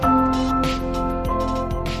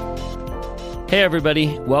Hey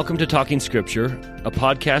everybody, welcome to Talking Scripture, a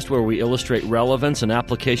podcast where we illustrate relevance and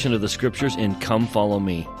application of the Scriptures in Come Follow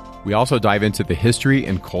Me. We also dive into the history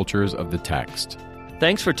and cultures of the text.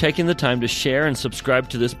 Thanks for taking the time to share and subscribe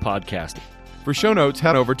to this podcast. For show notes,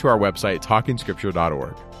 head over to our website,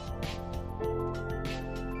 talkingscripture.org.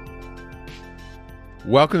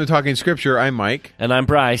 Welcome to Talking Scripture. I'm Mike. And I'm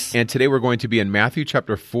Bryce. And today we're going to be in Matthew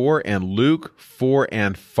chapter 4 and Luke 4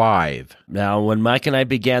 and 5. Now, when Mike and I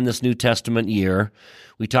began this New Testament year,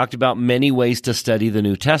 we talked about many ways to study the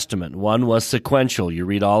New Testament. One was sequential. You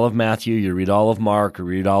read all of Matthew, you read all of Mark, you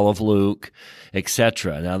read all of Luke,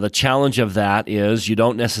 etc. Now, the challenge of that is you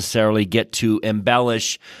don't necessarily get to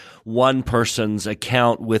embellish one person's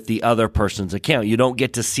account with the other person's account. You don't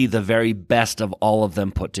get to see the very best of all of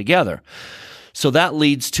them put together. So that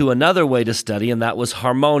leads to another way to study, and that was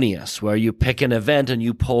harmonious, where you pick an event and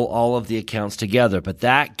you pull all of the accounts together. But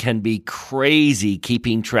that can be crazy,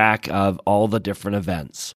 keeping track of all the different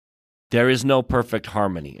events. There is no perfect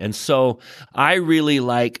harmony. And so I really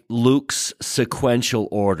like Luke's sequential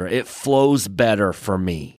order. It flows better for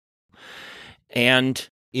me. And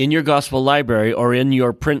in your gospel library or in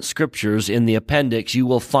your print scriptures in the appendix, you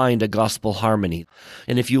will find a gospel harmony.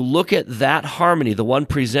 And if you look at that harmony, the one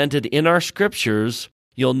presented in our scriptures,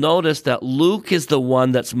 you'll notice that Luke is the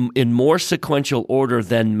one that's in more sequential order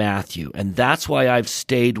than Matthew. And that's why I've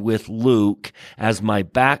stayed with Luke as my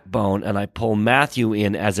backbone, and I pull Matthew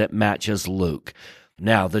in as it matches Luke.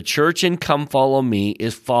 Now, the church in Come Follow Me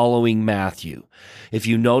is following Matthew. If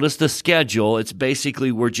you notice the schedule, it's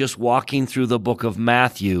basically we're just walking through the book of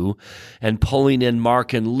Matthew and pulling in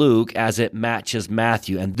Mark and Luke as it matches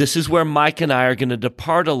Matthew. And this is where Mike and I are going to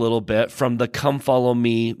depart a little bit from the Come Follow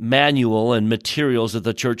Me manual and materials that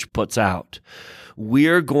the church puts out.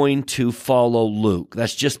 We're going to follow Luke.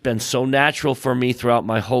 That's just been so natural for me throughout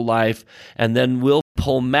my whole life. And then we'll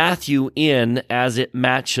pull Matthew in as it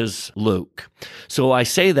matches Luke. So I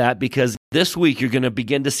say that because this week you're going to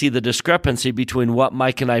begin to see the discrepancy between what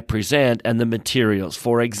Mike and I present and the materials.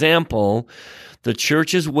 For example, the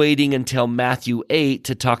church is waiting until Matthew 8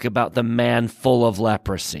 to talk about the man full of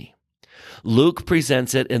leprosy. Luke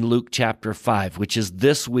presents it in Luke chapter 5, which is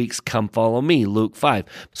this week's Come Follow Me, Luke 5.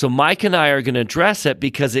 So Mike and I are going to address it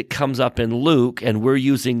because it comes up in Luke, and we're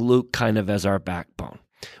using Luke kind of as our backbone.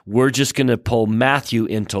 We're just going to pull Matthew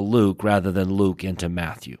into Luke rather than Luke into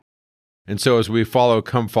Matthew. And so as we follow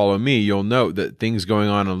Come Follow Me, you'll note that things going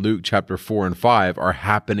on in Luke chapter 4 and 5 are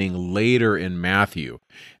happening later in Matthew.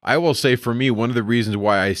 I will say for me, one of the reasons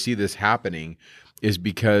why I see this happening is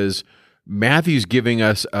because Matthew's giving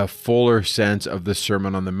us a fuller sense of the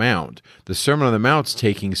Sermon on the Mount. The Sermon on the Mount's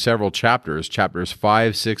taking several chapters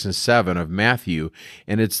 5, 6, and 7 of Matthew,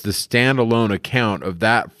 and it's the standalone account of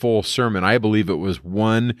that full sermon. I believe it was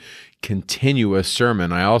one continuous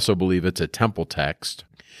sermon. I also believe it's a temple text.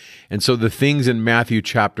 And so the things in Matthew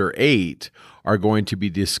chapter 8 are going to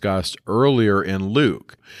be discussed earlier in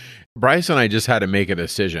Luke. Bryce and I just had to make a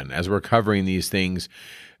decision as we're covering these things,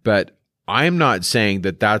 but I'm not saying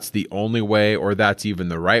that that's the only way or that's even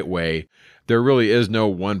the right way. There really is no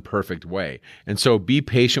one perfect way. And so be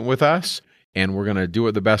patient with us, and we're going to do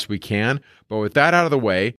it the best we can. But with that out of the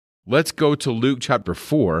way, let's go to Luke chapter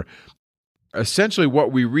 4. Essentially,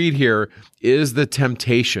 what we read here is the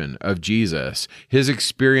temptation of Jesus, his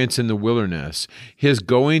experience in the wilderness, his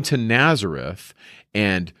going to Nazareth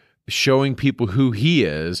and showing people who he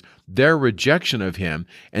is, their rejection of him,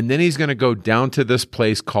 and then he's going to go down to this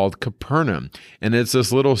place called Capernaum, and it's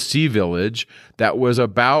this little sea village that was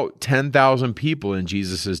about 10,000 people in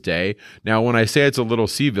Jesus' day. Now, when I say it's a little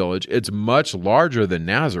sea village, it's much larger than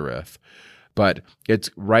Nazareth, but it's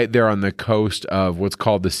right there on the coast of what's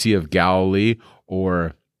called the Sea of Galilee,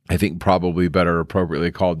 or I think probably better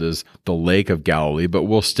appropriately called as the Lake of Galilee, but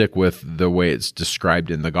we'll stick with the way it's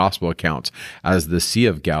described in the gospel accounts as the Sea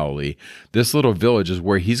of Galilee. This little village is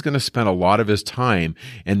where he's going to spend a lot of his time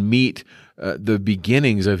and meet the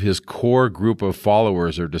beginnings of his core group of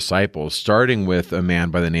followers or disciples, starting with a man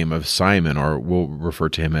by the name of Simon, or we'll refer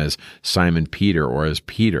to him as Simon Peter or as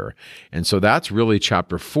Peter. And so that's really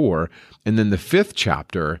chapter 4. And then the 5th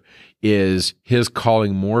chapter is his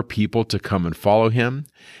calling more people to come and follow him.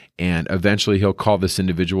 And eventually he'll call this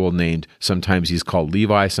individual named, sometimes he's called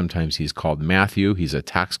Levi, sometimes he's called Matthew. He's a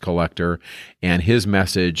tax collector. And his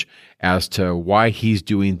message as to why he's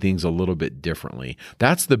doing things a little bit differently.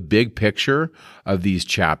 That's the big picture of these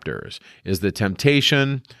chapters, is the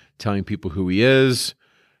temptation, telling people who he is,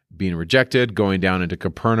 being rejected, going down into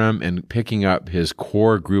Capernaum, and picking up his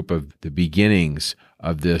core group of the beginnings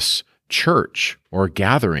of this church or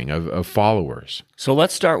gathering of followers. So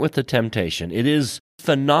let's start with the temptation. It is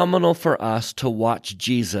phenomenal for us to watch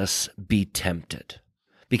Jesus be tempted.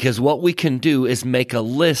 Because what we can do is make a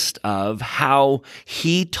list of how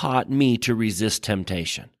he taught me to resist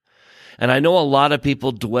temptation. And I know a lot of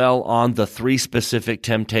people dwell on the 3 specific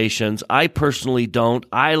temptations. I personally don't.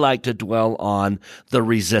 I like to dwell on the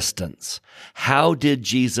resistance. How did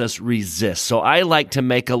Jesus resist? So I like to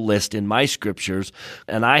make a list in my scriptures,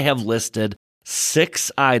 and I have listed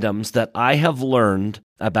 6 items that I have learned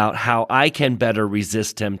about how I can better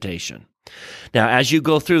resist temptation. Now, as you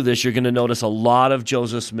go through this, you're going to notice a lot of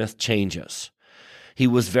Joseph Smith changes. He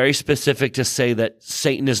was very specific to say that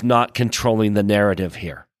Satan is not controlling the narrative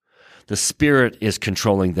here. The Spirit is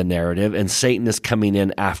controlling the narrative, and Satan is coming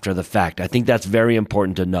in after the fact. I think that's very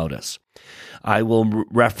important to notice. I will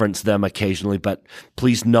reference them occasionally, but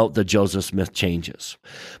please note the Joseph Smith changes.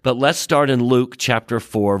 But let's start in Luke chapter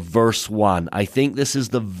 4, verse 1. I think this is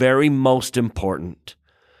the very most important,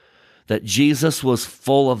 that Jesus was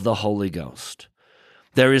full of the Holy Ghost.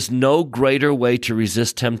 There is no greater way to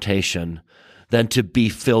resist temptation than to be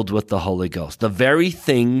filled with the Holy Ghost. The very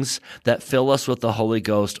things that fill us with the Holy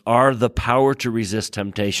Ghost are the power to resist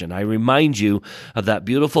temptation. I remind you of that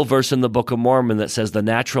beautiful verse in the Book of Mormon that says the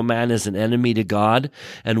natural man is an enemy to God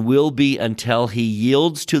and will be until he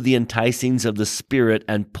yields to the enticings of the Spirit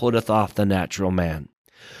and putteth off the natural man.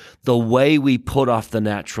 The way we put off the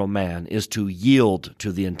natural man is to yield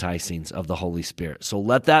to the enticings of the Holy Spirit. So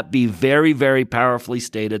let that be very, very powerfully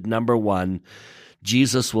stated. Number 1,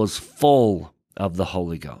 Jesus was full of the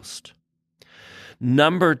Holy Ghost.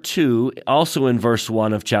 Number 2, also in verse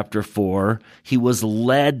 1 of chapter 4, he was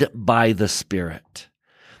led by the Spirit.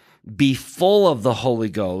 Be full of the Holy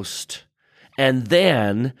Ghost and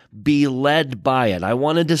then be led by it. I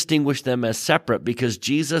want to distinguish them as separate because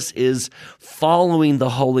Jesus is following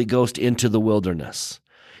the Holy Ghost into the wilderness.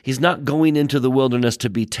 He's not going into the wilderness to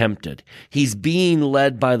be tempted. He's being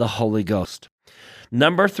led by the Holy Ghost.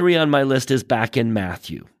 Number 3 on my list is back in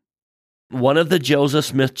Matthew. One of the Joseph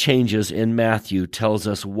Smith changes in Matthew tells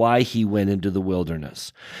us why he went into the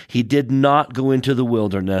wilderness. He did not go into the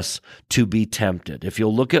wilderness to be tempted. If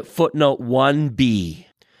you'll look at footnote 1b,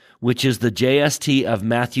 which is the JST of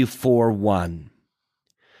Matthew 4:1.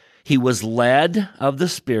 He was led of the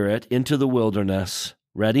Spirit into the wilderness,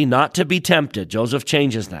 ready not to be tempted. Joseph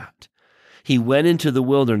changes that. He went into the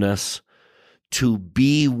wilderness to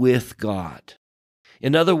be with God.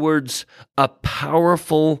 In other words, a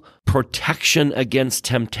powerful protection against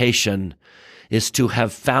temptation is to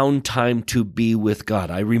have found time to be with God.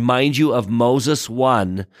 I remind you of Moses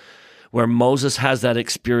 1, where Moses has that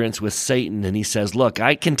experience with Satan, and he says, look,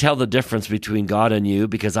 I can tell the difference between God and you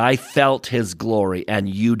because I felt his glory and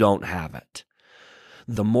you don't have it.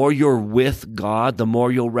 The more you're with God, the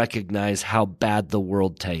more you'll recognize how bad the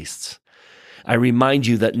world tastes. I remind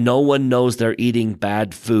you that no one knows they're eating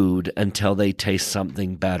bad food until they taste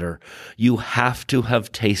something better. You have to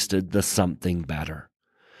have tasted the something better.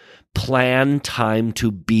 Plan time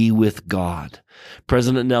to be with God.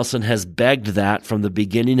 President Nelson has begged that from the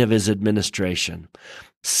beginning of his administration.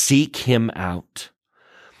 Seek him out.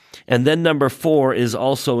 And then number 4 is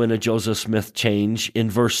also in a Joseph Smith change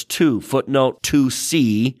in verse 2. Footnote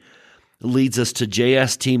 2c leads us to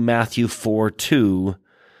JST Matthew 4:2.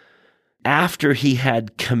 After he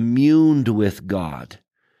had communed with God,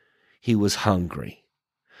 he was hungry.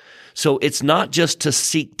 So it's not just to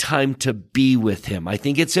seek time to be with him. I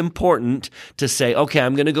think it's important to say, okay,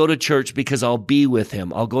 I'm going to go to church because I'll be with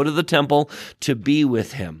him. I'll go to the temple to be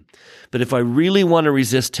with him. But if I really want to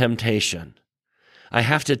resist temptation, I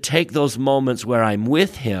have to take those moments where I'm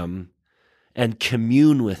with him and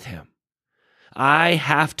commune with him. I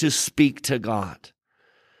have to speak to God.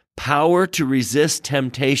 Power to resist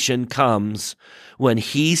temptation comes when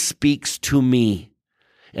he speaks to me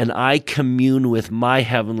and I commune with my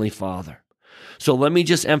Heavenly Father. So let me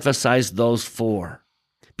just emphasize those 4.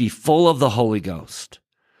 Be full of the Holy Ghost.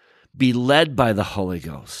 Be led by the Holy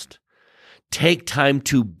Ghost. Take time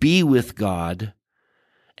to be with God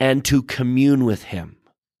and to commune with him.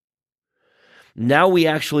 Now we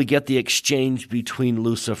actually get the exchange between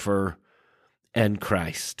Lucifer and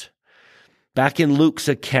Christ. Back in Luke's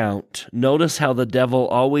account, notice how the devil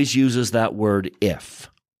always uses that word if.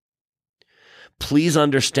 Please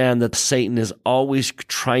understand that Satan is always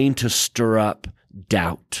trying to stir up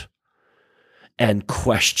doubt and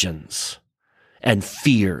questions and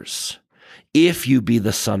fears. If you be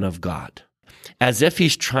the Son of God, as if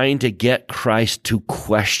he's trying to get Christ to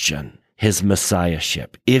question his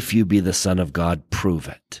messiahship. If you be the Son of God, prove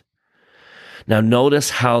it. Now notice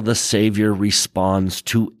how the Savior responds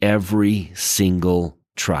to every single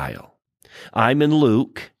trial. I'm in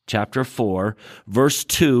Luke chapter 4, verse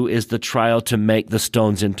 2 is the trial to make the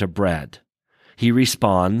stones into bread. He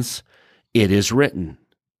responds, "It is written."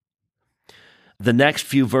 The next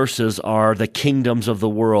few verses are the kingdoms of the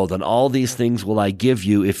world, and all these things will I give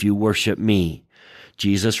you if you worship me.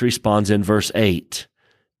 Jesus responds in verse 8,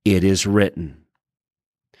 "It is written."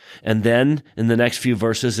 And then in the next few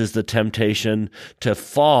verses is the temptation to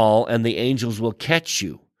fall, and the angels will catch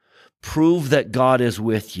you. Prove that God is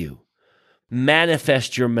with you.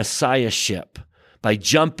 Manifest your messiahship by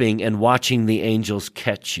jumping and watching the angels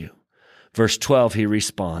catch you. Verse 12, he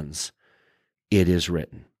responds, "It is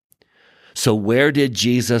written." So where did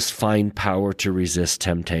Jesus find power to resist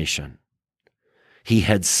temptation? He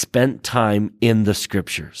had spent time in the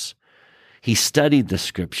Scriptures. He studied the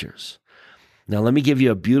Scriptures. Now let me give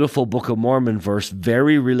you a beautiful Book of Mormon verse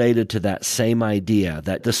very related to that same idea,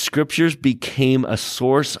 that the Scriptures became a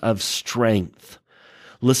source of strength.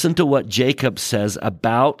 Listen to what Jacob says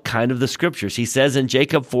about kind of the Scriptures. He says in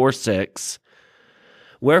Jacob 4:6,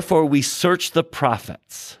 "Wherefore we search the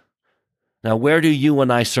prophets." Now, where do you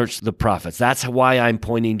and I search the prophets? That's why I'm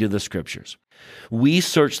pointing to the Scriptures. We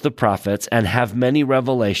search the prophets and have many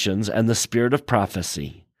revelations and the spirit of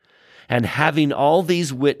prophecy. And having all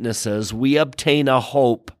these witnesses, we obtain a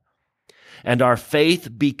hope, and our faith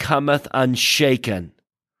becometh unshaken,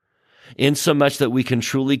 insomuch that we can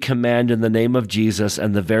truly command in the name of Jesus,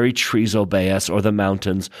 and the very trees obey us, or the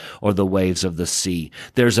mountains, or the waves of the sea.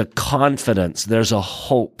 There's a confidence, there's a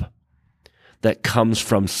hope that comes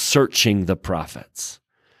from searching the prophets,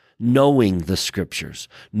 knowing the Scriptures,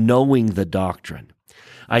 knowing the doctrine.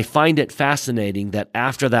 I find it fascinating that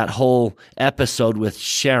after that whole episode with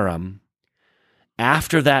Sherem,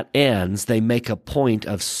 after that ends, they make a point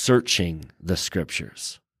of searching the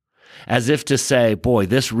Scriptures, as if to say, boy,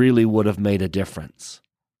 this really would have made a difference.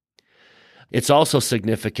 It's also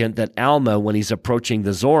significant that Alma, when he's approaching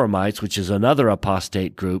the Zoramites, which is another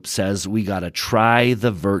apostate group, says we got to try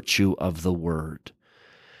the virtue of the word.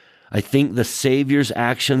 I think the Savior's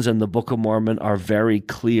actions in the Book of Mormon are very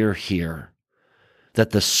clear here,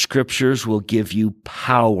 that the Scriptures will give you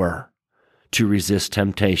power to resist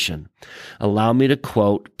temptation. Allow me to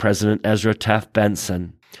quote President Ezra Taft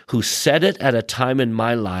Benson, who said it at a time in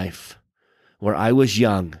my life where I was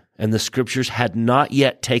young and the Scriptures had not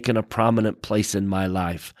yet taken a prominent place in my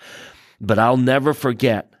life. But I'll never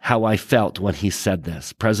forget how I felt when he said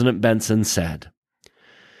this. President Benson said,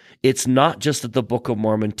 "It's not just that the Book of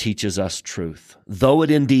Mormon teaches us truth, though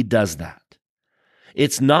it indeed does that.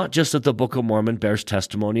 It's not just that the Book of Mormon bears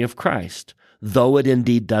testimony of Christ, though it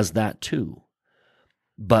indeed does that too.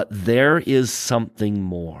 But there is something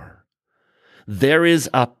more. There is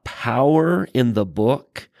a power in the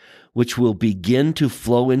book which will begin to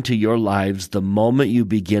flow into your lives the moment you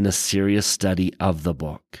begin a serious study of the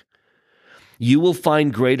book. You will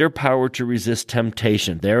find greater power to resist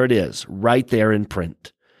temptation." There it is, right there in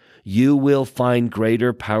print. You will find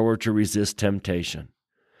greater power to resist temptation.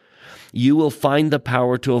 You will find the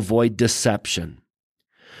power to avoid deception.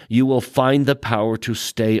 You will find the power to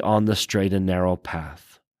stay on the straight and narrow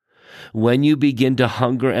path. When you begin to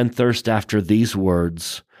hunger and thirst after these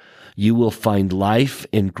words, you will find life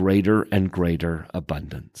in greater and greater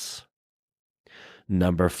abundance.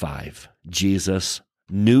 Number 5, Jesus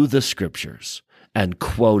knew the Scriptures and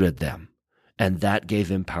quoted them, and that gave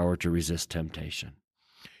him power to resist temptation.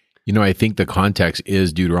 You know, I think the context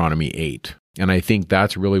is Deuteronomy 8. And I think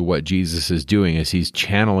that's really what Jesus is doing, is he's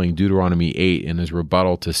channeling Deuteronomy 8 in his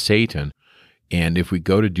rebuttal to Satan. And if we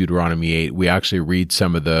go to Deuteronomy 8, we actually read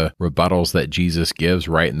some of the rebuttals that Jesus gives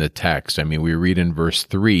right in the text. I mean, we read in verse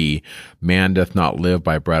 3, "Man doth not live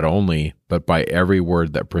by bread only, but by every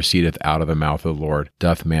word that proceedeth out of the mouth of the Lord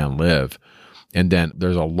doth man live." And then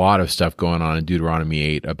there's a lot of stuff going on in Deuteronomy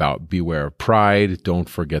 8 about beware of pride, don't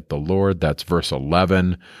forget the Lord. That's verse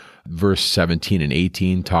 11. Verse 17 and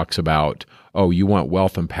 18 talks about, oh, you want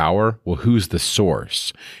wealth and power? Well, who's the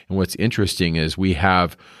source? And what's interesting is we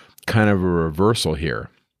have kind of a reversal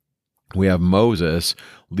here. We have Moses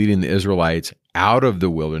leading the Israelites out of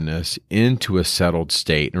the wilderness into a settled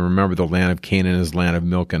state. And remember, the land of Canaan is land of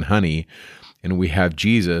milk and honey. And we have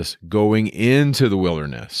Jesus going into the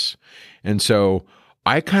wilderness. And so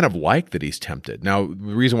I kind of like that he's tempted. Now,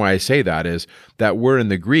 the reason why I say that is that word in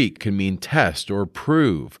the Greek can mean test or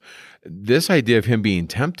prove. This idea of him being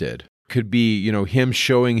tempted could be, him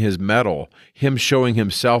showing his mettle, him showing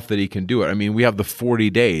himself that he can do it. I mean, we have the 40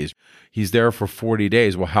 days. He's there for 40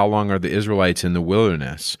 days. Well, how long are the Israelites in the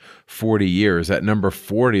wilderness? 40 years. That number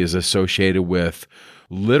 40 is associated with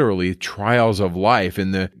literally trials of life.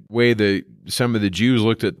 And the way that some of the Jews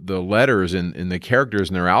looked at the letters and the characters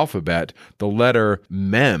in their alphabet, the letter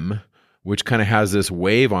mem which kind of has this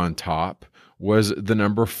wave on top, was the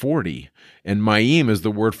number 40. And Mayim is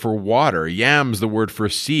the word for water. Yam's the word for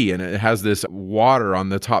sea. And it has this water on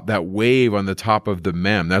the top, that wave on the top of the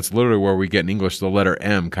mem. That's literally where we get in English, the letter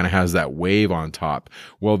M kind of has that wave on top.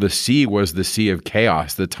 Well, the sea was the sea of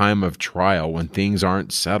chaos, the time of trial when things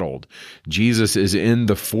aren't settled. Jesus is in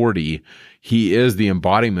the 40. He is the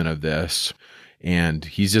embodiment of this. And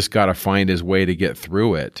he's just got to find his way to get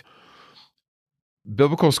through it.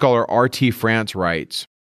 Biblical scholar R.T. France writes,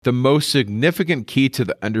 the most significant key to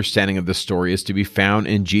the understanding of the story is to be found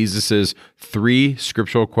in Jesus' 3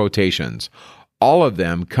 scriptural quotations. All of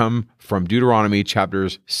them come from Deuteronomy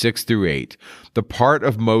chapters 6 through 8, the part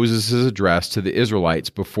of Moses' address to the Israelites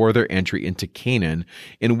before their entry into Canaan,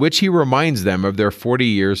 in which he reminds them of their 40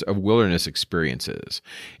 years of wilderness experiences.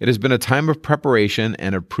 It has been a time of preparation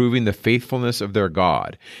and of proving the faithfulness of their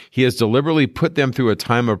God. He has deliberately put them through a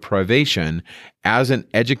time of privation as an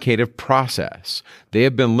educative process. They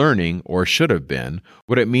have been learning, or should have been,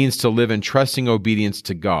 what it means to live in trusting obedience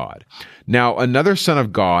to God. Now, another Son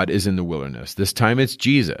of God is in the wilderness. This time it's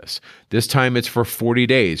Jesus. This time it's for 40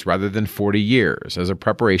 days rather than 40 years as a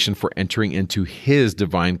preparation for entering into his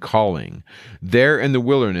divine calling. There in the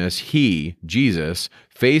wilderness, he, Jesus,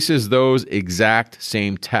 faces those exact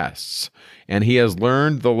same tests, and he has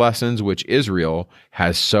learned the lessons which Israel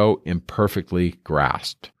has so imperfectly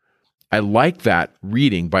grasped. I like that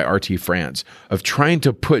reading by R.T. France of trying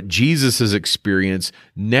to put Jesus' experience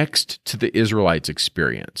next to the Israelites'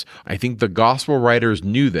 experience. I think the gospel writers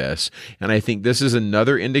knew this, and I think this is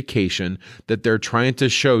another indication that they're trying to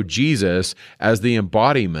show Jesus as the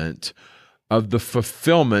embodiment of the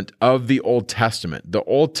fulfillment of the Old Testament. The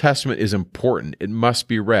Old Testament is important. It must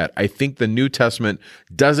be read. I think the New Testament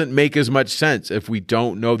doesn't make as much sense if we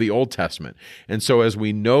don't know the Old Testament. And so as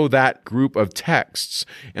we know that group of texts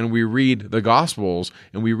and we read the Gospels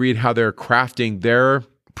and we read how they're crafting their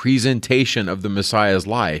presentation of the Messiah's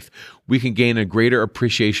life, we can gain a greater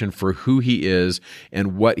appreciation for who he is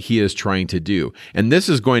and what he is trying to do. And this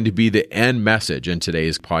is going to be the end message in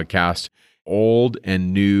today's podcast. Old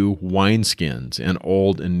and new wineskins and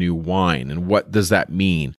old and new wine. And what does that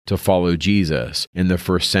mean to follow Jesus in the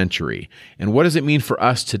first century? And what does it mean for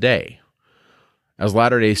us today? As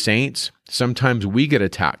Latter-day Saints, sometimes we get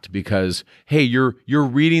attacked because, hey, you're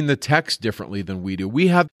reading the text differently than we do. We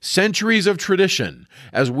have centuries of tradition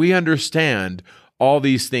as we understand all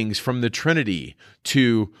these things from the Trinity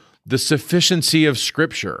to the sufficiency of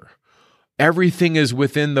Scripture. Everything is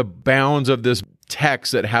within the bounds of this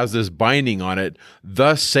text that has this binding on it,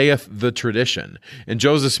 thus saith the tradition. And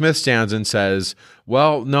Joseph Smith stands and says,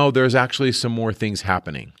 well, no, there's actually some more things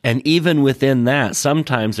happening. And even within that,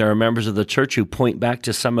 sometimes there are members of the church who point back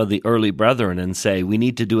to some of the early brethren and say, we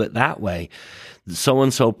need to do it that way.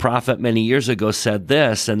 So-and-so prophet many years ago said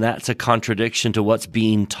this, and that's a contradiction to what's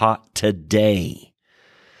being taught today.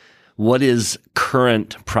 What is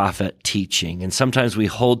current prophet teaching? And sometimes we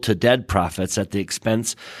hold to dead prophets at the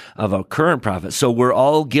expense of a current prophet. So we're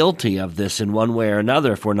all guilty of this in one way or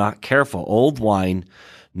another if we're not careful. Old wine,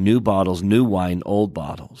 new bottles, new wine, old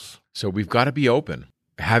bottles. So we've got to be open,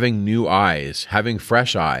 having new eyes, having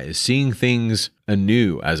fresh eyes, seeing things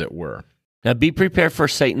anew, as it were. Now be prepared for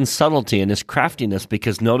Satan's subtlety and his craftiness,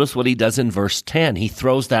 because notice what he does in verse 10. He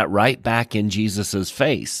throws that right back in Jesus'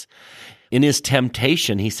 face. In his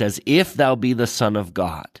temptation, he says, if thou be the Son of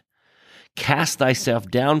God, cast thyself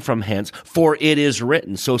down from hence, for it is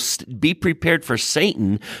written. So be prepared for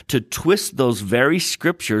Satan to twist those very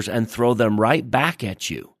scriptures and throw them right back at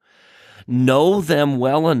you. Know them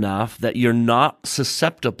well enough that you're not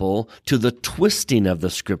susceptible to the twisting of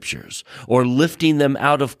the scriptures or lifting them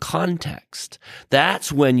out of context.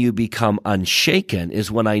 That's when you become unshaken,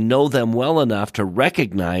 is when I know them well enough to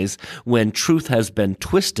recognize when truth has been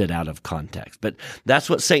twisted out of context. But that's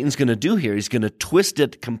what Satan's going to do here. He's going to twist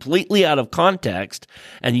it completely out of context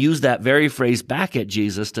and use that very phrase back at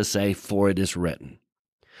Jesus to say, for it is written.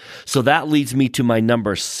 So that leads me to my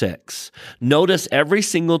number 6. Notice every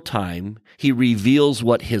single time he reveals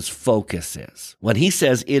what his focus is. When he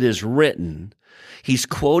says it is written, he's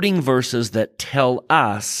quoting verses that tell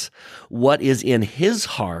us what is in his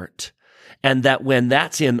heart, and that when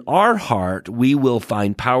that's in our heart, we will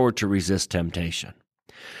find power to resist temptation.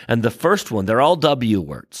 And the first one, they're all W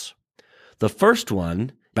words. The first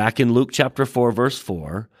one, back in Luke chapter 4, verse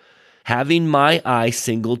 4, having my eye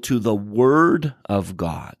singled to the Word of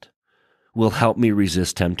God will help me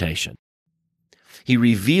resist temptation. He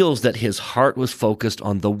reveals that his heart was focused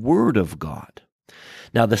on the Word of God.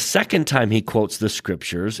 Now, the second time he quotes the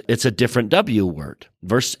scriptures, it's a different W word.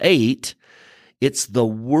 Verse 8, it's the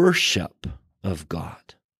worship of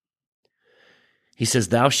God. He says,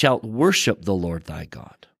 thou shalt worship the Lord thy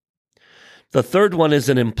God. The third one is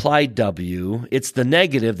an implied W. It's the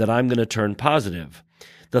negative that I'm going to turn positive.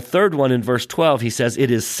 The third one in verse 12, he says,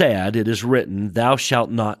 it is said, it is written, thou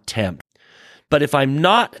shalt not tempt. But if I'm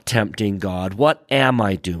not tempting God, what am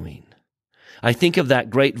I doing? I think of that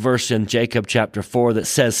great verse in Jacob chapter 4 that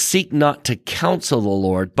says, seek not to counsel the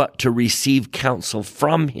Lord, but to receive counsel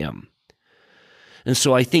from him. And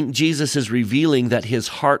so I think Jesus is revealing that his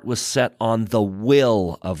heart was set on the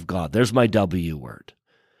will of God. There's my W word.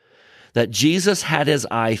 That Jesus had his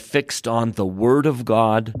eye fixed on the word of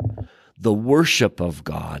God, the worship of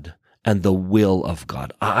God, and the will of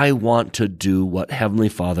God. I want to do what Heavenly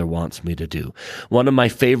Father wants me to do. One of my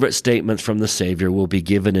favorite statements from the Savior will be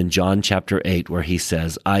given in John chapter 8, where he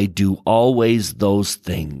says, I do always those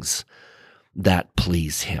things that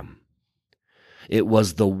please him. It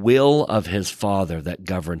was the will of his Father that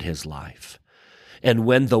governed his life. And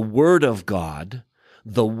when the word of God,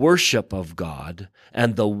 the worship of God,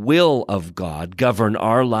 and the will of God govern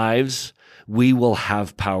our lives, we will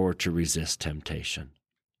have power to resist temptation.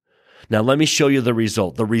 Now, let me show you the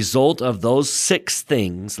result. The result of those 6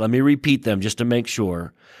 things, let me repeat them just to make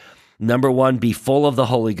sure. Number 1, be full of the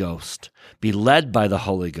Holy Ghost. Be led by the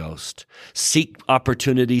Holy Ghost. Seek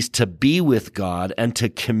opportunities to be with God and to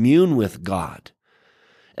commune with God.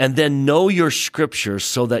 And then know your scriptures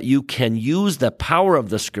so that you can use the power of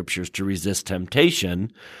the scriptures to resist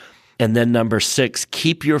temptation. And then number 6,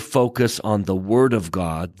 keep your focus on the word of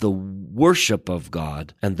God, the worship of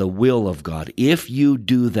God, and the will of God. If you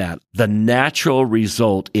do that, the natural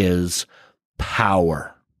result is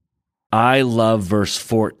power. I love verse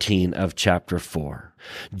 14 of chapter 4.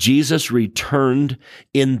 Jesus returned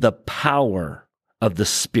in the power of the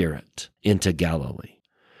Spirit into Galilee.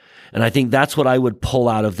 And I think that's what I would pull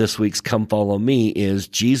out of this week's Come Follow Me is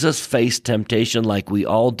Jesus faced temptation like we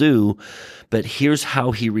all do, but here's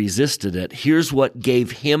how he resisted it. Here's what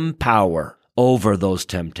gave him power over those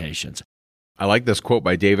temptations. I like this quote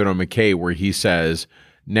by David O. McKay where he says,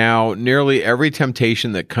 now, nearly every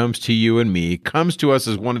temptation that comes to you and me comes to us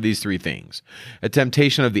as one of these 3 things. A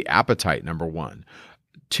temptation of the appetite, number 1.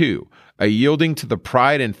 2, a yielding to the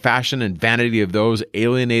pride and fashion and vanity of those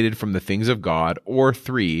alienated from the things of God. Or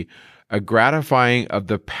 3, a gratifying of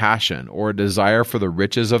the passion or a desire for the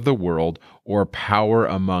riches of the world or power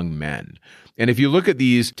among men. And if you look at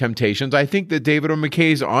these temptations, I think that David O.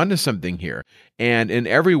 McKay is onto something here. And in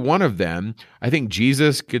every one of them, I think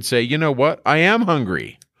Jesus could say, you know what? I am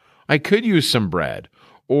hungry. I could use some bread.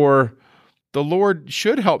 Or the Lord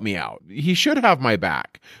should help me out. He should have my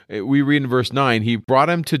back. We read in verse 9, he brought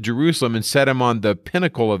him to Jerusalem and set him on the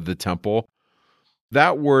pinnacle of the temple.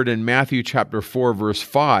 That word in Matthew chapter 4, verse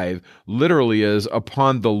 5, literally is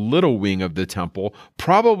upon the little wing of the temple,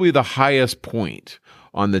 probably the highest point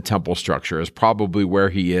on the temple structure is probably where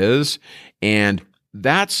he is. And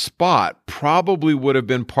that spot probably would have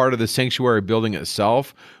been part of the sanctuary building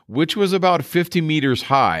itself, which was about 50 meters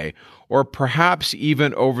high, or perhaps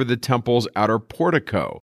even over the temple's outer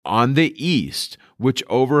portico on the east, which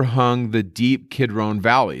overhung the deep Kidron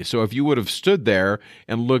Valley. So if you would have stood there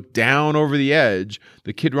and looked down over the edge,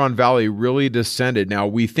 the Kidron Valley really descended. Now,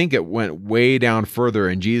 we think it went way down further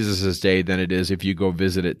in Jesus' day than it is if you go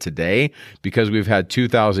visit it today, because we've had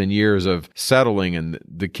 2,000 years of settling and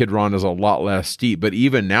the Kidron is a lot less steep, but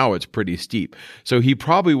even now it's pretty steep. So he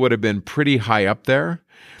probably would have been pretty high up there.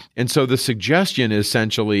 And so the suggestion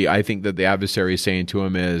essentially, I think that the adversary is saying to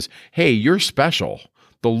him is, hey, you're special.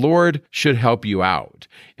 The Lord should help you out.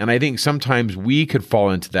 And I think sometimes we could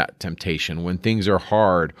fall into that temptation when things are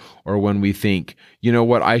hard or when we think, you know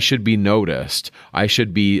what, I should be noticed. I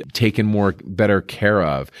should be taken better care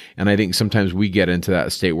of. And I think sometimes we get into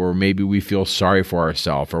that state where maybe we feel sorry for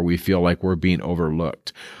ourselves or we feel like we're being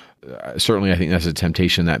overlooked. Certainly, I think that's a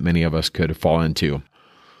temptation that many of us could fall into.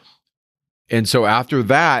 And so after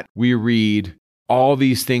that, we read, all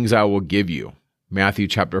these things I will give you. Matthew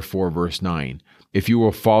chapter 4, verse 9. If you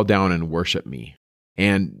will fall down and worship me.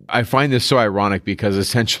 And I find this so ironic because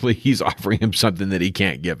essentially he's offering him something that he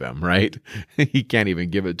can't give him, right? He can't even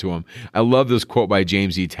give it to him. I love this quote by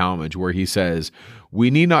James E. Talmage where he says, we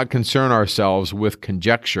need not concern ourselves with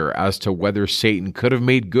conjecture as to whether Satan could have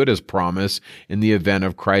made good his promise in the event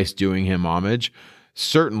of Christ doing him homage.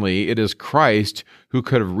 Certainly, it is Christ who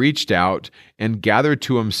could have reached out and gathered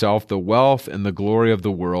to himself the wealth and the glory of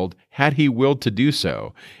the world had he willed to do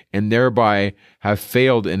so, and thereby have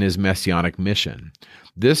failed in his messianic mission.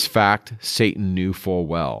 This fact Satan knew full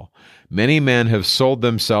well. Many men have sold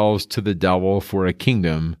themselves to the devil for a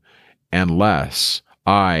kingdom, and less,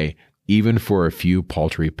 aye, even for a few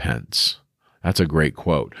paltry pence. That's a great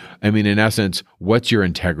quote. I mean, in essence, what's your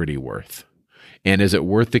integrity worth? And is it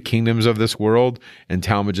worth the kingdoms of this world? And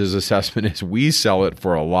Talmage's assessment is we sell it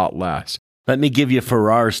for a lot less. Let me give you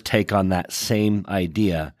Farrar's take on that same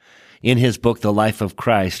idea. In his book, The Life of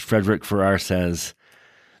Christ, Frederick Farrar says,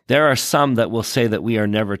 "There are some that will say that we are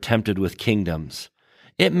never tempted with kingdoms.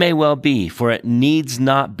 It may well be, for it needs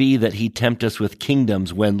not be that he tempt us with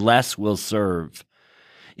kingdoms when less will serve.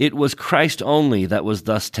 It was Christ only that was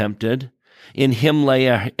thus tempted. In him lay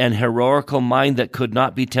an heroical mind that could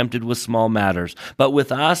not be tempted with small matters. But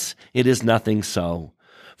with us it is nothing so.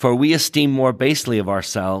 For we esteem more basely of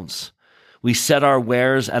ourselves. We set our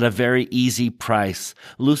wares at a very easy price.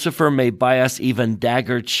 Lucifer may buy us even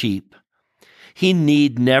dagger cheap. He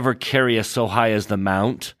need never carry us so high as the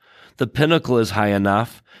mount. The pinnacle is high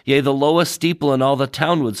enough. Yea, the lowest steeple in all the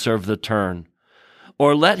town would serve the turn.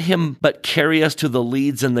 Or let him but carry us to the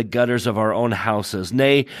leads and the gutters of our own houses.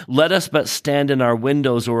 Nay, let us but stand in our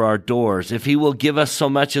windows or our doors. If he will give us so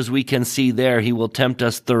much as we can see there, he will tempt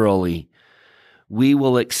us thoroughly. We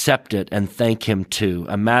will accept it and thank him too.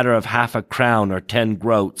 A matter of half a crown or 10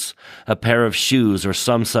 groats, a pair of shoes or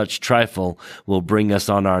some such trifle will bring us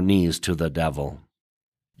on our knees to the devil."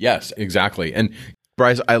 Yes, exactly. And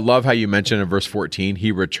Bryce, I love how you mentioned in verse 14,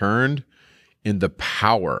 he returned in the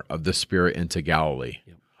power of the Spirit into Galilee.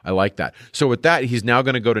 Yep. I like that. So with that, he's now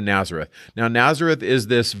going to go to Nazareth. Now, Nazareth is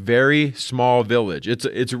this very small village.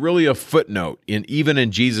 It's really a footnote even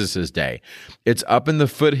in Jesus's day. It's up in the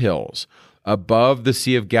foothills above the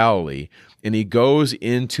Sea of Galilee, and he goes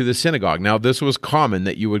into the synagogue. Now, this was common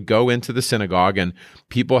that you would go into the synagogue and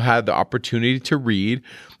people had the opportunity to read.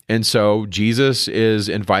 And so Jesus is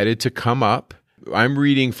invited to come up. I'm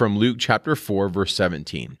reading from Luke chapter 4, verse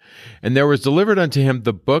 17. "And there was delivered unto him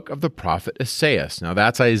the book of the prophet Esaias." Now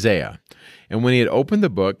that's Isaiah. "And when he had opened the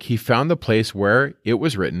book, he found the place where it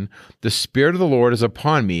was written, The Spirit of the Lord is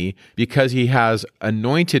upon me, because he has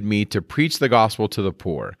anointed me to preach the gospel to the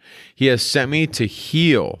poor. He has sent me to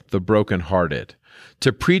heal the brokenhearted,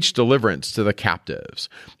 to preach deliverance to the captives,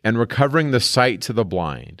 and recovering the sight to the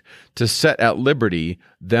blind, to set at liberty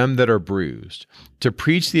them that are bruised, to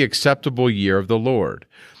preach the acceptable year of the Lord."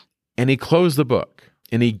 And he closed the book,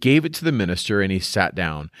 and he gave it to the minister, and he sat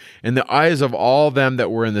down. And the eyes of all them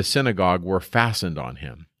that were in the synagogue were fastened on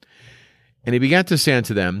him. And he began to say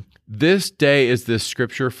unto them, "This day is this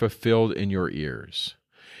scripture fulfilled in your ears."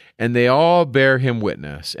 And they all bare him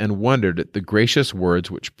witness, and wondered at the gracious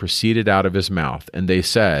words which proceeded out of his mouth. And they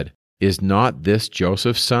said, "Is not this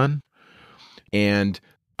Joseph's son?" And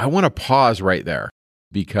I want to pause right there,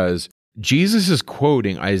 because Jesus is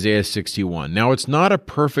quoting Isaiah 61. Now, it's not a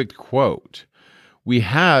perfect quote. We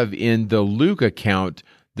have in the Luke account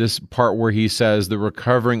this part where he says, "the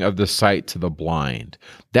recovering of the sight to the blind."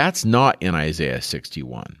 That's not in Isaiah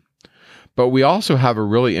 61. But we also have a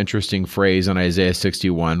really interesting phrase in Isaiah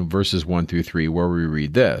 61, verses 1 through 3, where we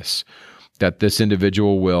read this, that this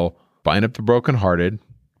individual will bind up the brokenhearted,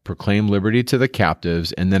 proclaim liberty to the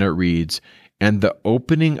captives, and then it reads, "and the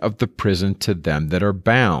opening of the prison to them that are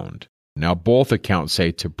bound." Now, both accounts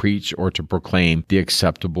say to preach or to proclaim the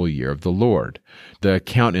acceptable year of the Lord. The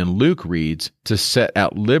account in Luke reads, "to set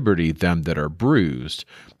at liberty them that are bruised,"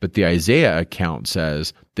 but the Isaiah account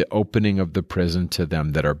says, "the opening of the prison to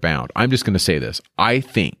them that are bound." I'm just going to say this. I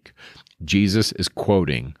think Jesus is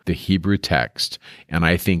quoting the Hebrew text, and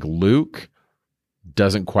I think Luke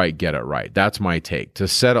doesn't quite get it right. That's my take. To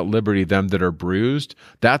set at liberty them that are bruised,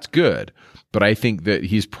 that's good, but I think that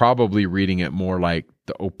he's probably reading it more like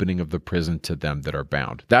the opening of the prison to them that are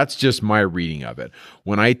bound. That's just my reading of it.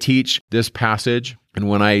 When I teach this passage and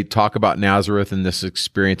when I talk about Nazareth and this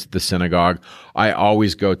experience at the synagogue, I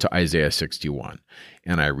always go to Isaiah 61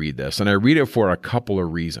 and I read this. And I read it for a couple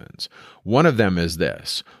of reasons. One of them is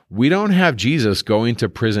this: we don't have Jesus going to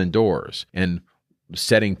prison doors and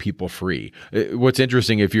setting people free. What's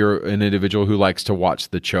interesting, if you're an individual who likes to watch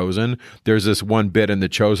The Chosen, there's this one bit in The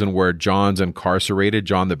Chosen where John's incarcerated,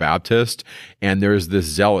 John the Baptist, and there's this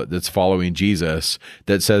zealot that's following Jesus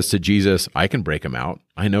that says to Jesus, "I can break him out.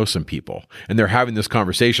 I know some people." And they're having this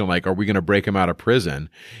conversation like, are we going to break him out of prison?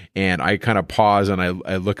 And I kind of pause and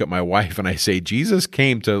I look at my wife and I say, Jesus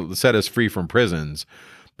came to set us free from prisons,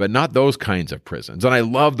 but not those kinds of prisons. And I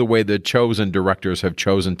love the way the Chosen directors have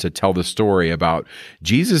chosen to tell the story about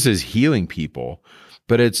Jesus is healing people,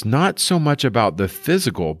 but it's not so much about the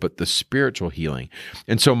physical, but the spiritual healing.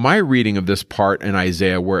 And so my reading of this part in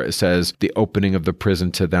Isaiah where it says the opening of the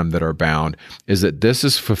prison to them that are bound is that this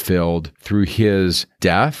is fulfilled through his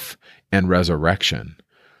death and resurrection,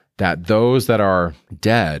 that those that are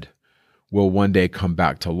dead will one day come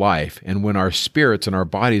back to life. And when our spirits and our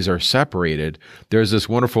bodies are separated, there's this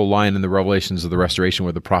wonderful line in the Revelations of the Restoration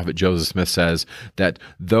where the prophet Joseph Smith says that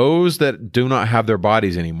those that do not have their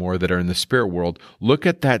bodies anymore, that are in the spirit world, look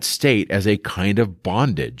at that state as a kind of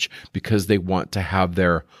bondage because they want to have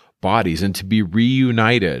their bodies and to be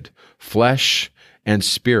reunited, flesh and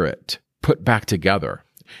spirit put back together.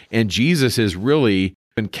 And Jesus is really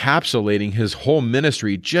encapsulating his whole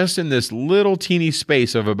ministry just in this little teeny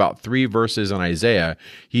space of about 3 verses in Isaiah.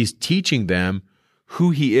 He's teaching them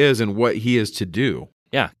who he is and what he is to do.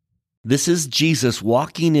 Yeah. This is Jesus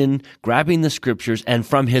walking in, grabbing the scriptures, and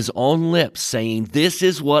from his own lips saying, this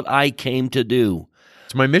is what I came to do.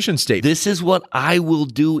 It's my mission statement. This is what I will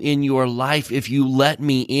do in your life if you let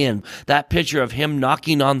me in. That picture of him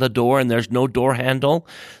knocking on the door and there's no door handle,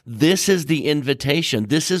 this is the invitation.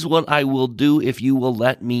 This is what I will do if you will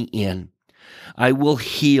let me in. I will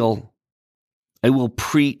heal. I will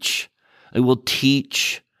preach. I will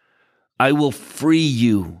teach. I will free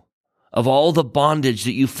you of all the bondage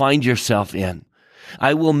that you find yourself in.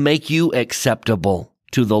 I will make you acceptable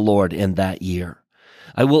to the Lord in that year.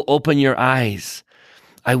 I will open your eyes.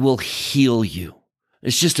 I will heal you.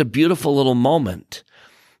 It's just a beautiful little moment.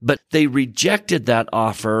 But they rejected that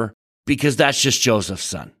offer because that's just Joseph's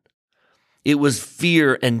son. It was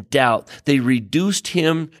fear and doubt. They reduced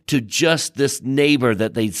him to just this neighbor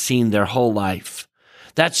that they'd seen their whole life.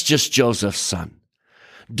 That's just Joseph's son.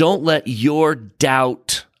 Don't let your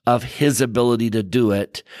doubt of his ability to do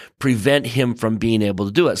it prevent him from being able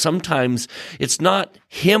to do it. Sometimes it's not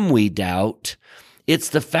him we doubt. It's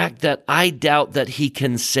the fact that I doubt that he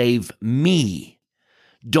can save me.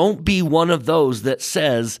 Don't be one of those that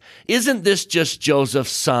says, isn't this just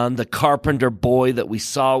Joseph's son, the carpenter boy that we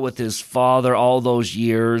saw with his father all those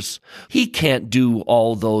years? He can't do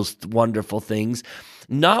all those wonderful things.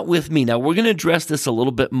 Not with me. Now, we're going to address this a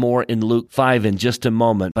little bit more in Luke 5 in just a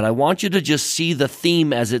moment, but I want you to just see the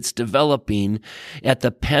theme as it's developing at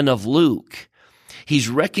the pen of Luke. He's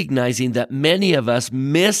recognizing that many of us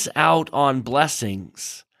miss out on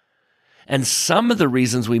blessings. And some of the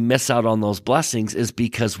reasons we miss out on those blessings is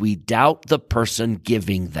because we doubt the person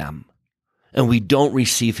giving them and we don't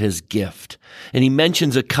receive his gift. And he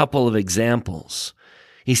mentions a couple of examples.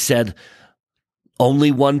 He said,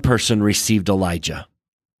 only one person received Elijah.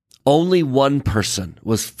 Only one person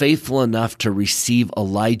was faithful enough to receive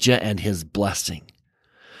Elijah and his blessing.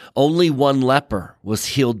 Only one leper was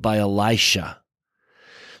healed by Elisha.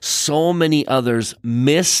 So many others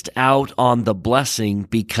missed out on the blessing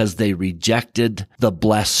because they rejected the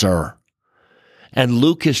blesser. And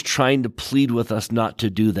Luke is trying to plead with us not to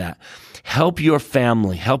do that. Help your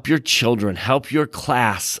family, help your children, help your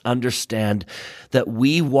class understand that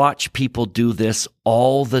we watch people do this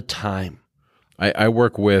all the time. I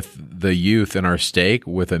work with the youth in our stake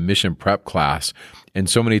with a mission prep class, and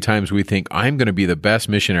so many times we think, I'm going to be the best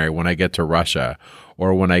missionary when I get to Russia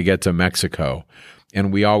or when I get to Mexico.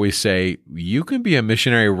 And we always say, you can be a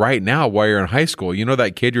missionary right now while you're in high school. You know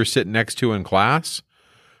that kid you're sitting next to in class?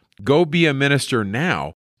 Go be a minister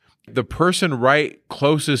now. The person right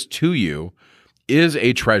closest to you is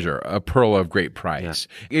a treasure, a pearl of great price.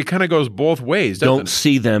 Yeah. It kind of goes both ways, doesn't Don't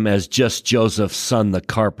see them as just Joseph's son, the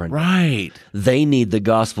carpenter. Right. They need the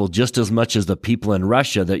gospel just as much as the people in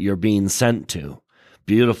Russia that you're being sent to.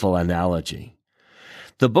 Beautiful analogy.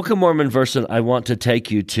 The Book of Mormon verse that I want to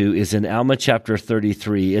take you to is in Alma chapter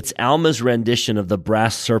 33. It's Alma's rendition of the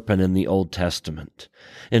brass serpent in the Old Testament.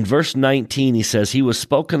 In verse 19, he says, he was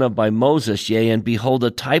spoken of by Moses, yea, and behold,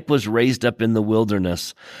 a type was raised up in the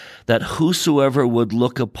wilderness, that whosoever would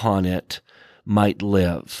look upon it might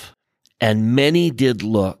live. And many did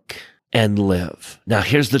look and live. Now,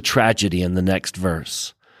 here's the tragedy in the next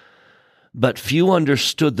verse. But few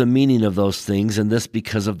understood the meaning of those things, and this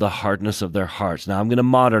because of the hardness of their hearts. Now, I'm going to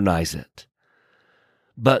modernize it.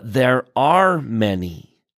 But there are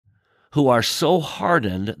many who are so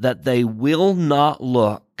hardened that they will not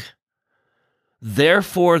look.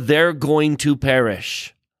 Therefore, they're going to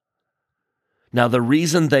perish. Now, the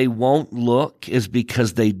reason they won't look is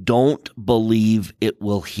because they don't believe it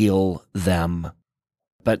will heal them.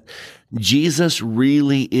 But Jesus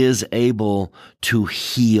really is able to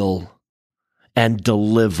heal and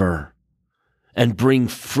deliver and bring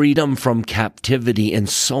freedom from captivity in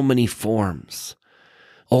so many forms.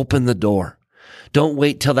 Open the door. Don't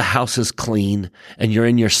wait till the house is clean and you're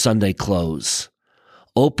in your Sunday clothes.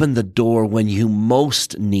 Open the door when you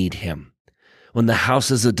most need him, when the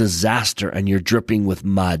house is a disaster and you're dripping with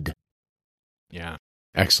mud. Yeah,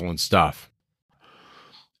 excellent stuff.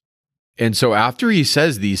 And so after he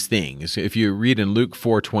says these things, if you read in Luke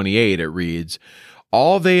 4:28, it reads,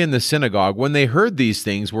 All they in the synagogue, when they heard these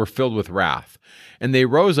things, were filled with wrath. And they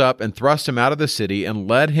rose up and thrust him out of the city and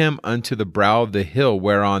led him unto the brow of the hill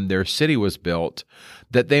whereon their city was built,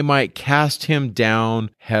 that they might cast him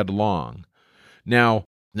down headlong. Now,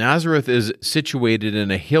 Nazareth is situated in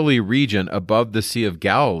a hilly region above the Sea of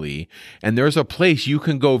Galilee, and there's a place you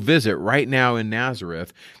can go visit right now in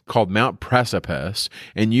Nazareth called Mount Precipice,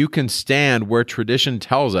 and you can stand where tradition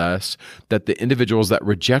tells us that the individuals that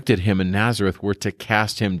rejected him in Nazareth were to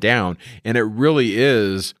cast him down, and it really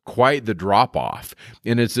is quite the drop-off.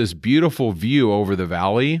 And it's this beautiful view over the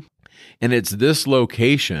valley, and it's this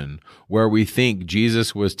location where we think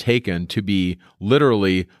Jesus was taken to be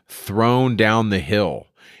literally thrown down the hill.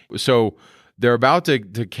 So they're about to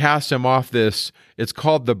cast him off this, it's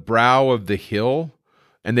called the brow of the hill.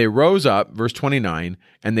 And they rose up, verse 29,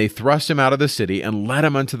 and they thrust him out of the city and led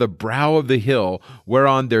him unto the brow of the hill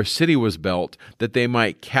whereon their city was built, that they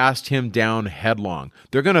might cast him down headlong.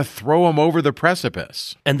 They're going to throw him over the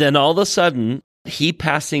precipice. And then all of a sudden, he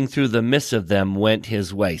passing through the midst of them went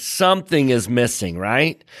his way. Something is missing,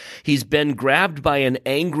 right? He's been grabbed by an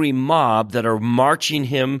angry mob that are marching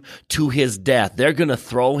him to his death. They're going to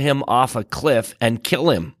throw him off a cliff and kill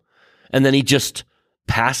him. And then he just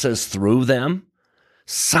passes through them.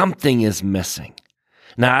 Something is missing.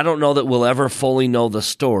 Now, I don't know that we'll ever fully know the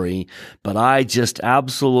story, but I just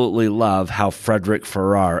absolutely love how Frederick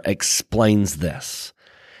Farrar explains this.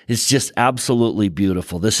 It's just absolutely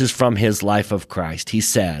beautiful. This is from his Life of Christ. He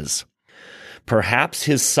says, perhaps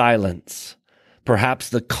his silence, perhaps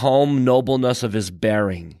the calm nobleness of his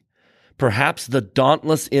bearing, perhaps the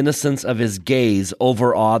dauntless innocence of his gaze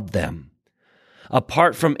overawed them.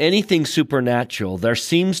 Apart from anything supernatural, there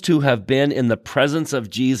seems to have been in the presence of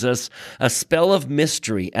Jesus a spell of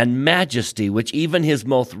mystery and majesty which even his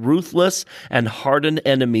most ruthless and hardened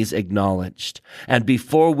enemies acknowledged, and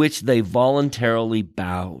before which they voluntarily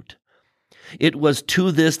bowed. It was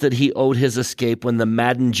to this that he owed his escape when the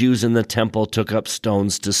maddened Jews in the temple took up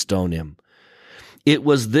stones to stone him. It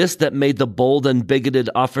was this that made the bold and bigoted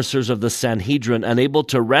officers of the Sanhedrin unable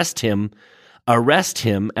to arrest him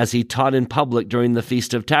as he taught in public during the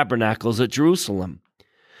Feast of Tabernacles at Jerusalem.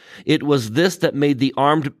 It was this that made the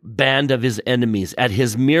armed band of his enemies, at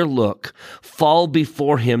his mere look, fall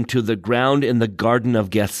before him to the ground in the Garden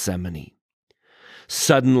of Gethsemane.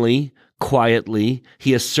 Suddenly, quietly,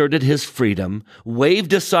 he asserted his freedom,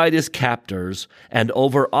 waved aside his captors, and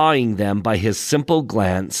overawing them by his simple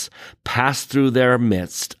glance, passed through their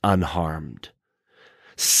midst unharmed.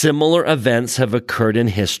 Similar events have occurred in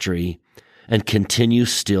history and continue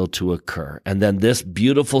still to occur. And then this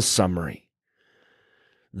beautiful summary.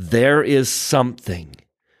 There is something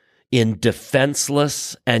in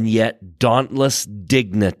defenseless and yet dauntless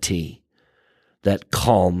dignity that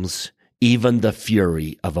calms even the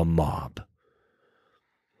fury of a mob.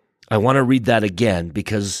 I want to read that again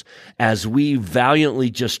because as we valiantly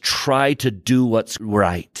just try to do what's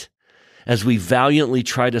right, as we valiantly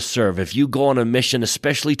try to serve, if you go on a mission,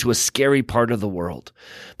 especially to a scary part of the world,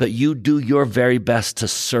 but you do your very best to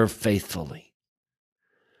serve faithfully,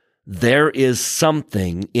 there is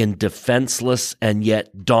something in defenseless and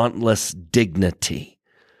yet dauntless dignity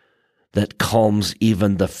that calms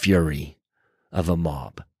even the fury of a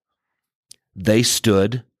mob. They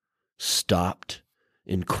stood, stopped,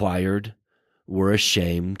 inquired, were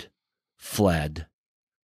ashamed, fled,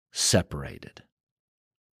 separated.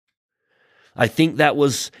 I think that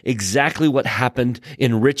was exactly what happened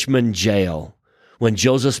in Richmond jail when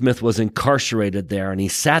Joseph Smith was incarcerated there, and he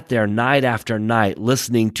sat there night after night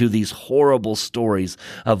listening to these horrible stories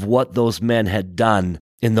of what those men had done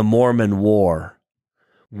in the Mormon War.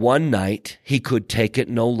 One night, he could take it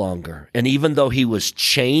no longer, and even though he was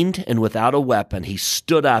chained and without a weapon, he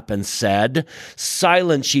stood up and said,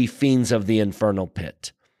 "Silence, ye fiends of the infernal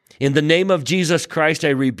pit. In the name of Jesus Christ, I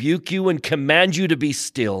rebuke you and command you to be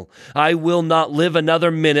still. I will not live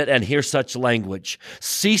another minute and hear such language.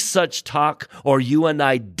 Cease such talk, or you and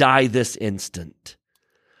I die this instant."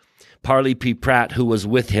 Parley P. Pratt, who was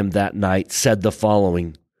with him that night, said the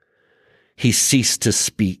following: "He ceased to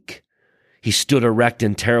speak. He stood erect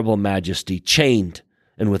in terrible majesty, chained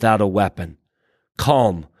and without a weapon,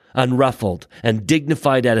 calm, unruffled, and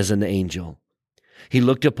dignified as an angel. He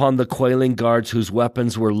looked upon the quailing guards whose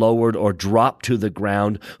weapons were lowered or dropped to the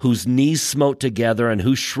ground, whose knees smote together, and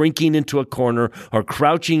who, shrinking into a corner or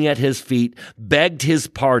crouching at his feet, begged his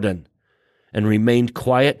pardon, and remained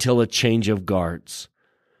quiet till a change of guards.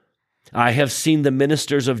 I have seen the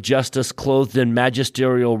ministers of justice clothed in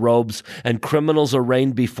magisterial robes and criminals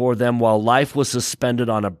arraigned before them while life was suspended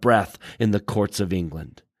on a breath in the courts of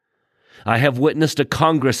England. I have witnessed a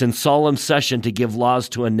Congress in solemn session to give laws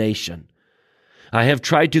to a nation. I have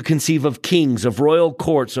tried to conceive of kings, of royal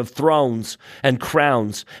courts, of thrones and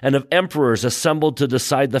crowns, and of emperors assembled to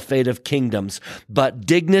decide the fate of kingdoms. But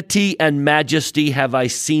dignity and majesty have I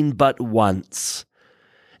seen but once,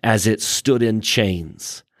 as it stood in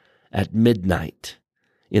chains at midnight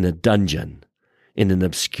in a dungeon in an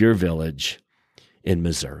obscure village in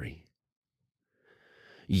Missouri.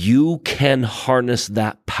 You can harness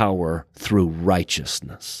that power through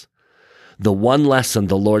righteousness. The one lesson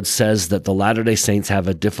the Lord says that the Latter-day Saints have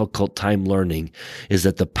a difficult time learning is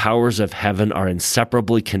that the powers of heaven are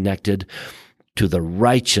inseparably connected to the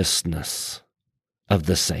righteousness of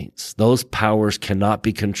the saints. Those powers cannot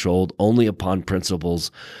be controlled only upon principles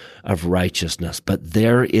of righteousness, but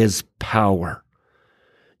there is power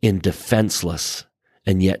in defenseless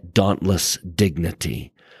and yet dauntless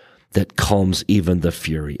dignity that calms even the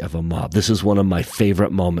fury of a mob. This is one of my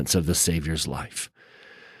favorite moments of the Savior's life.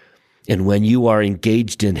 And when you are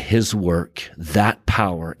engaged in his work, that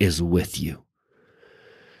power is with you.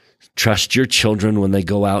 Trust your children when they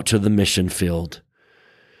go out to the mission field.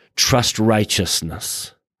 Trust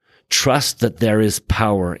righteousness. Trust that there is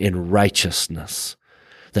power in righteousness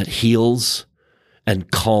that heals and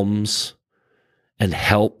calms and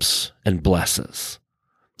helps and blesses.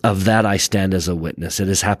 Of that I stand as a witness. It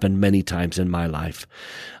has happened many times in my life.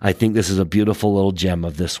 I think this is a beautiful little gem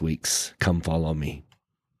of this week's Come Follow Me.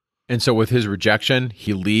 And so with his rejection,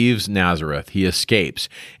 he leaves Nazareth, he escapes,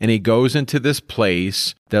 and he goes into this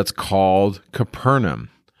place that's called Capernaum.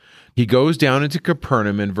 He goes down into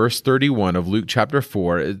Capernaum in verse 31 of Luke chapter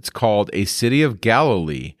 4. It's called a city of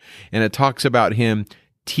Galilee, and it talks about him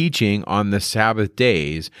teaching on the Sabbath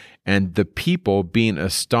days, and the people being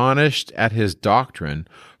astonished at his doctrine,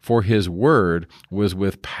 for his word was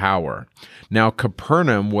with power. Now,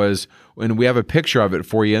 Capernaum was, and we have a picture of it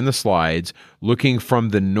for you in the slides, looking from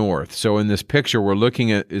the north. So in this picture, we're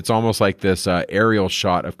looking at, it's almost like this aerial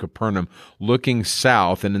shot of Capernaum looking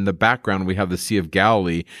south, and in the background, we have the Sea of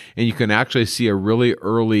Galilee, and you can actually see a really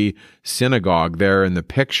early synagogue there in the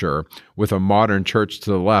picture with a modern church to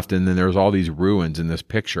the left, and then there's all these ruins in this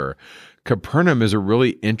picture. Capernaum is a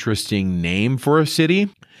really interesting name for a city,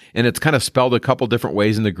 and it's kind of spelled a couple different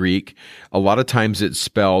ways in the Greek. A lot of times it's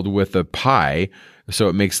spelled with a pi, so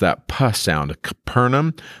it makes that p sound,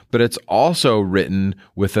 Capernaum, but it's also written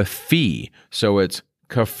with a phi, so it's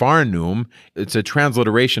Capharnaum. It's a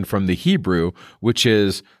transliteration from the Hebrew, which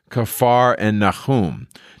is Kafar and Nahum.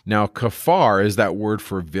 Now, kafar is that word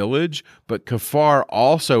for village, but kafar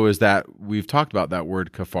also is that, we've talked about that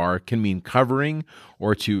word kafar, can mean covering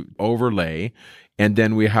or to overlay. And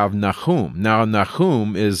then we have Nahum. Now,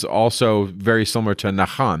 Nahum is also very similar to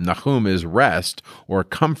Naham. Nahum is rest or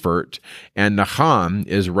comfort, and Naham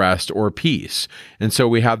is rest or peace. And so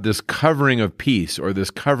we have this covering of peace, or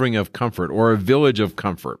this covering of comfort, or a village of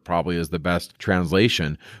comfort, probably is the best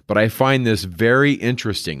translation. But I find this very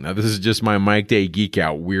interesting. Now, this is just my Mike Day geek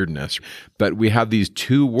out weirdness, but we have these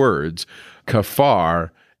two words,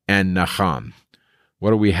 kafar and Naham.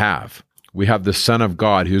 What do we have? We have the Son of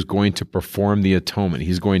God who's going to perform the atonement.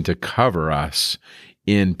 He's going to cover us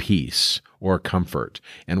in peace or comfort.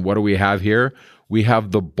 And what do we have here? We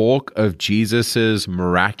have the bulk of Jesus's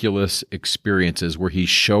miraculous experiences where he's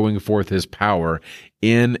showing forth his power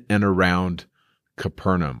in and around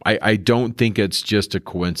Capernaum. I don't think it's just a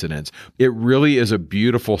coincidence. It really is a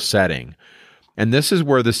beautiful setting. And this is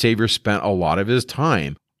where the Savior spent a lot of his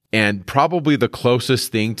time. And probably the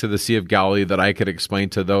closest thing to the Sea of Galilee that I could explain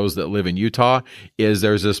to those that live in Utah is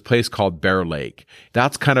there's this place called Bear Lake.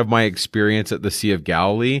 That's kind of my experience at the Sea of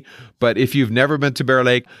Galilee. But if you've never been to Bear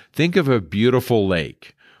Lake, think of a beautiful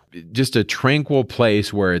lake. Just a tranquil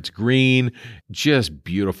place where it's green, just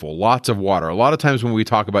beautiful, lots of water. A lot of times when we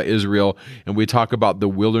talk about Israel and we talk about the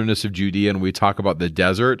wilderness of Judea and we talk about the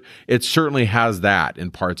desert, it certainly has that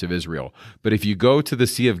in parts of Israel. But if you go to the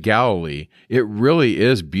Sea of Galilee, it really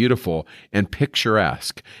is beautiful and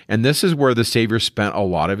picturesque. And this is where the Savior spent a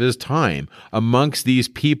lot of his time amongst these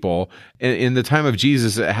people. In the time of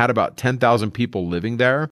Jesus, it had about 10,000 people living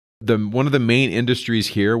there. One of the main industries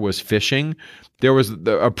here was fishing. There was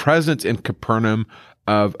a presence in Capernaum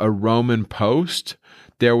of a Roman post.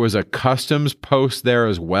 There was a customs post there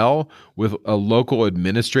as well with a local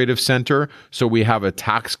administrative center. So we have a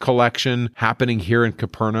tax collection happening here in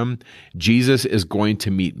Capernaum. Jesus is going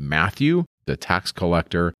to meet Matthew, the tax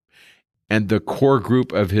collector, and the core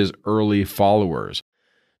group of his early followers.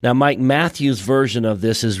 Now, Mike, Matthew's version of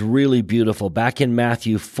this is really beautiful. Back in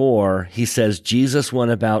Matthew 4, he says, Jesus went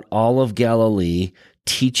about all of Galilee,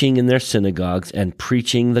 teaching in their synagogues and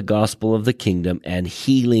preaching the gospel of the kingdom and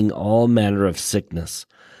healing all manner of sickness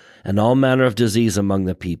and all manner of disease among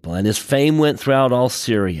the people. And his fame went throughout all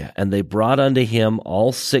Syria, and they brought unto him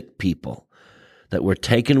all sick people that were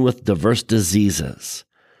taken with diverse diseases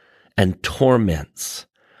and torments,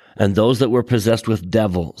 and those that were possessed with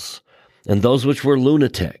devils, and those which were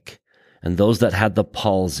lunatic, and those that had the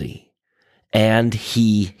palsy, and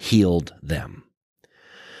he healed them.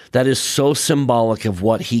 That is so symbolic of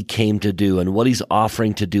what he came to do and what he's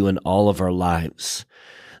offering to do in all of our lives.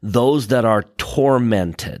 Those that are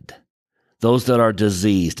tormented, those that are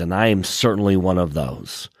diseased, and I am certainly one of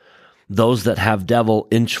those that have devil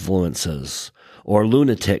influences or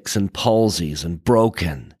lunatics and palsies and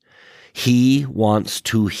broken, he wants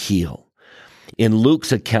to heal. In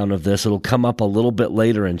Luke's account of this, it'll come up a little bit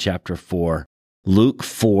later in chapter 4, Luke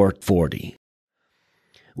 4:40.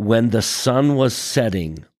 When the sun was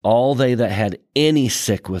setting, all they that had any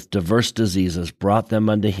sick with diverse diseases brought them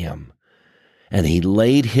unto him, and he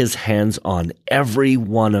laid his hands on every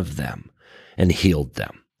one of them and healed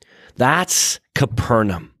them. That's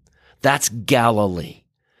Capernaum. That's Galilee.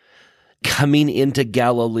 Coming into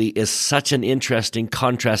Galilee is such an interesting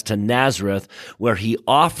contrast to Nazareth, where he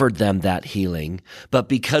offered them that healing, but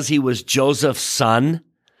because he was Joseph's son,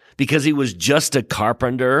 because he was just a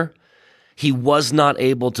carpenter, he was not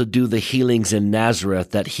able to do the healings in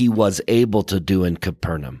Nazareth that he was able to do in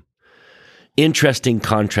Capernaum. Interesting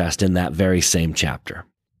contrast in that very same chapter.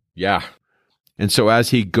 Yeah. And so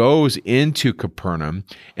as he goes into Capernaum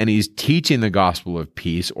and he's teaching the gospel of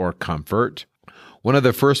peace or comfort, one of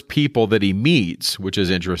the first people that he meets, which is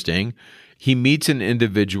interesting, he meets an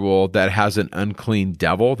individual that has an unclean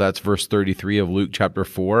devil. That's verse 33 of Luke chapter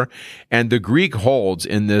 4. And the Greek holds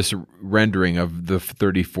in this rendering of the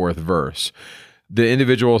 34th verse. The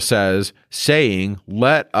individual says, saying,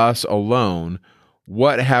 "Let us alone.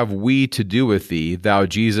 What have we to do with thee, thou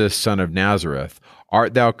Jesus, son of Nazareth?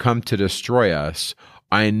 Art thou come to destroy us?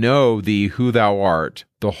 I know thee who thou art,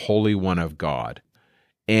 the Holy One of God."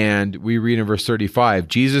 And we read in verse 35,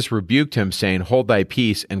 Jesus rebuked him, saying, "Hold thy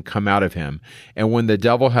peace, and come out of him. And when the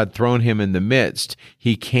devil had thrown him in the midst,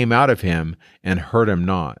 he came out of him, and hurt him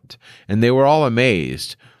not. And they were all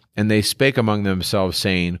amazed, and they spake among themselves,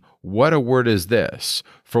 saying, What a word is this?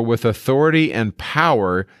 For with authority and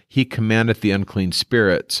power he commandeth the unclean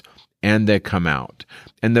spirits, and they come out.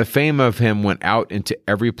 And the fame of him went out into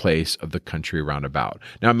every place of the country round about."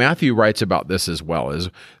 Now, Matthew writes about this as well, is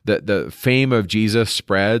that the fame of Jesus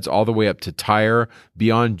spreads all the way up to Tyre,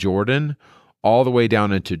 beyond Jordan, all the way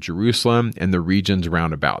down into Jerusalem and the regions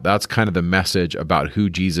round about. That's kind of the message about who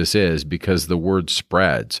Jesus is, because the word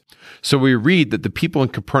spreads. So we read that the people in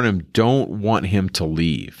Capernaum don't want him to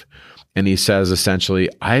leave. And he says, essentially,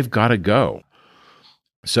 "I've got to go."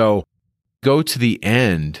 So go to the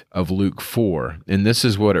end of Luke 4, and this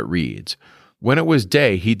is what it reads. "When it was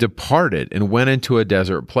day, he departed and went into a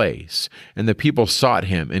desert place. And the people sought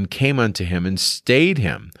him and came unto him and stayed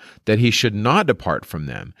him, that he should not depart from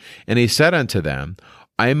them. And he said unto them,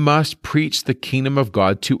 I must preach the kingdom of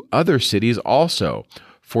God to other cities also,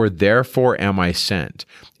 for therefore am I sent.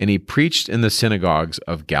 And he preached in the synagogues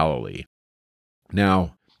of Galilee."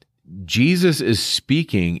 Now, Jesus is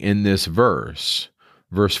speaking in this verse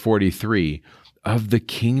 43, of the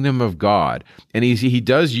kingdom of God. And he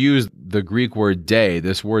does use the Greek word day,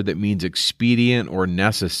 this word that means expedient or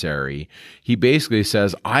necessary. He basically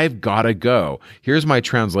says, I've got to go. Here's my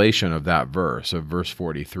translation of that verse, of verse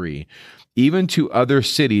 43. "Even to other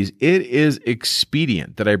cities, it is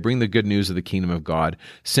expedient that I bring the good news of the kingdom of God,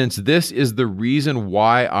 since this is the reason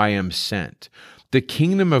why I am sent." The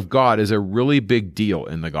kingdom of God is a really big deal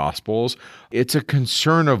in the Gospels. It's a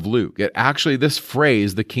concern of Luke. This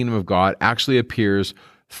phrase, the kingdom of God, actually appears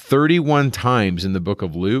 31 times in the book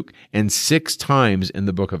of Luke and 6 times in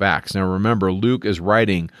the book of Acts. Now remember, Luke is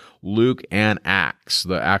writing Luke and Acts,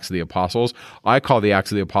 the Acts of the Apostles. I call the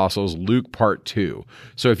Acts of the Apostles Luke Part 2.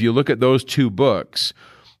 So if you look at those two books,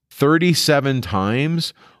 37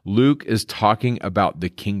 times Luke is talking about the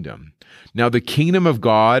kingdom. Now the kingdom of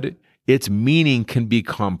God, its meaning can be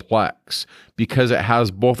complex because it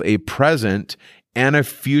has both a present and a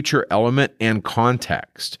future element and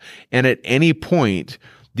context. And at any point,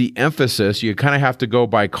 the emphasis, you kind of have to go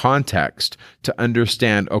by context to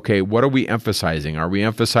understand, okay, what are we emphasizing? Are we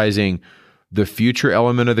emphasizing the future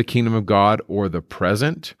element of the kingdom of God or the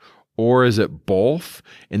present? Or is it both?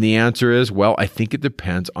 And the answer is, well, I think it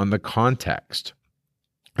depends on the context.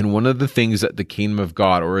 And one of the things that the kingdom of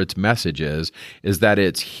God or its message is that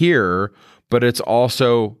it's here, but it's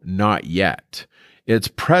also not yet. It's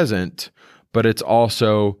present, but it's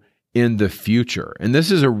also in the future. And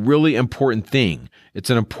this is a really important thing. It's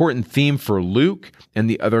an important theme for Luke and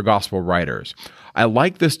the other gospel writers. I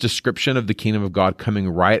like this description of the kingdom of God coming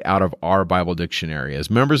right out of our Bible dictionary. As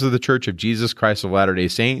members of the Church of Jesus Christ of Latter-day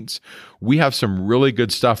Saints, we have some really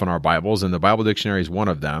good stuff in our Bibles, and the Bible dictionary is one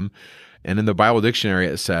of them. And in the Bible dictionary,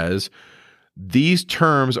 it says, these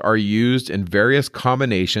terms are used in various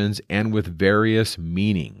combinations and with various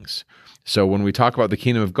meanings. So when we talk about the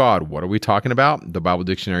kingdom of God, what are we talking about? The Bible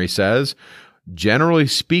dictionary says, generally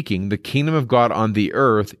speaking, the kingdom of God on the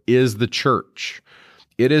earth is the church.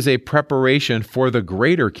 It is a preparation for the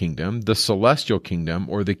greater kingdom, the celestial kingdom,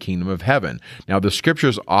 or the kingdom of heaven. Now, the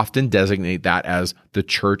scriptures often designate that as the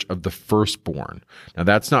church of the firstborn. Now,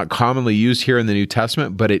 that's not commonly used here in the New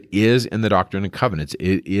Testament, but it is in the Doctrine and Covenants.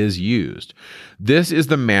 It is used. This is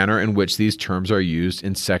the manner in which these terms are used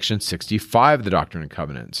in section 65 of the Doctrine and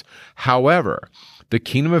Covenants. However, the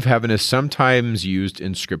kingdom of heaven is sometimes used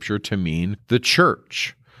in scripture to mean the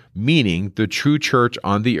church, meaning the true church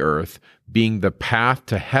on the earth, being the path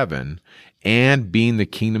to heaven and being the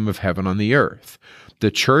kingdom of heaven on the earth. The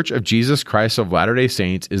Church of Jesus Christ of Latter-day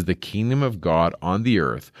Saints is the kingdom of God on the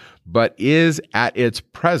earth, but is at its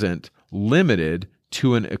present limited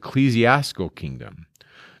to an ecclesiastical kingdom.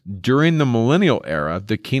 During the millennial era,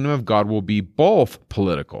 the kingdom of God will be both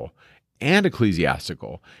political and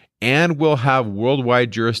ecclesiastical, and will have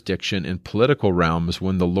worldwide jurisdiction in political realms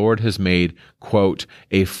when the Lord has made, quote,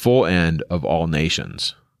 a full end of all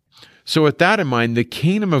nations. So with that in mind, the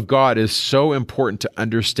kingdom of God is so important to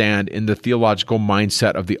understand in the theological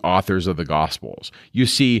mindset of the authors of the Gospels. You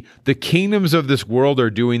see, the kingdoms of this world are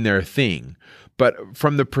doing their thing, but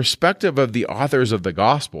from the perspective of the authors of the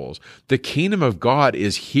Gospels, the kingdom of God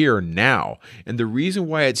is here now. And the reason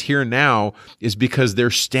why it's here now is because they're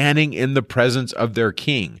standing in the presence of their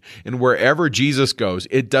king. And wherever Jesus goes,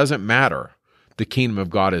 it doesn't matter. The kingdom of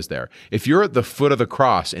God is there. If you're at the foot of the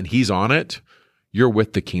cross and he's on it, you're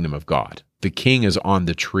with the kingdom of God. The king is on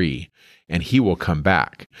the tree, and he will come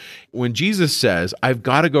back. When Jesus says, I've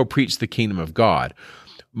got to go preach the kingdom of God,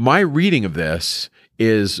 my reading of this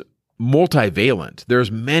is multivalent.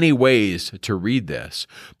 There's many ways to read this,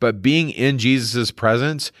 but being in Jesus'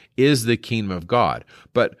 presence is the kingdom of God.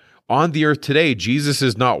 But on the earth today, Jesus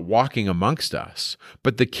is not walking amongst us,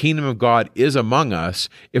 but the kingdom of God is among us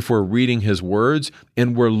if we're reading his words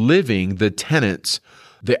and we're living the tenets,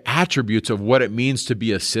 the attributes of what it means to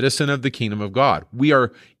be a citizen of the kingdom of God. We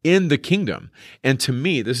are in the kingdom. And to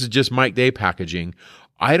me, this is just Mike Day packaging.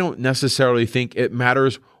 I don't necessarily think it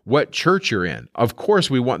matters what church you're in. Of course,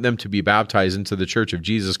 we want them to be baptized into the Church of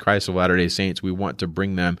Jesus Christ of Latter-day Saints. We want to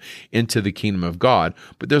bring them into the kingdom of God.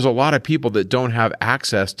 But there's a lot of people that don't have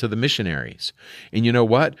access to the missionaries. And you know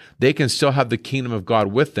what? They can still have the kingdom of God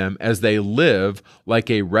with them as they live like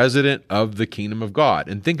a resident of the kingdom of God.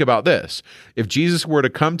 And think about this. If Jesus were to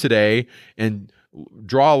come today and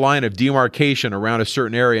draw a line of demarcation around a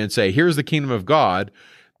certain area and say, here's the kingdom of God,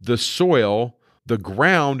 the soil, the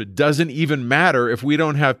ground doesn't even matter if we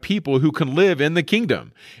don't have people who can live in the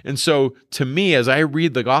kingdom. And so to me, as I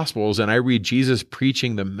read the Gospels and I read Jesus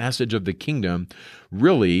preaching the message of the kingdom,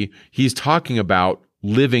 really, he's talking about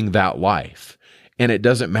living that life. And it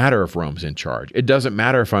doesn't matter if Rome's in charge. It doesn't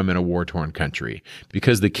matter if I'm in a war-torn country,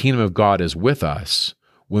 because the kingdom of God is with us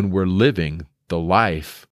when we're living the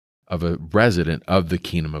life of a resident of the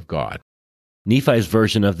kingdom of God. Nephi's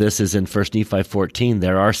version of this is in 1 Nephi 14.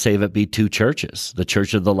 There are, save it be, two churches, the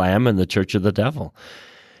church of the Lamb and the church of the devil.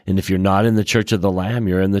 And if you're not in the church of the Lamb,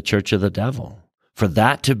 you're in the church of the devil. For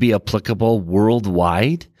that to be applicable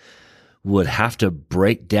worldwide would have to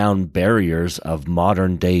break down barriers of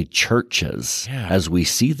modern day churches as we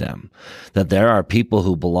see them. That there are people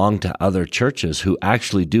who belong to other churches who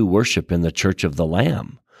actually do worship in the church of the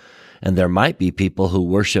Lamb. And there might be people who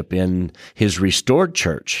worship in his restored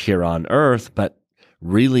church here on earth, but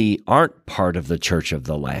really aren't part of the church of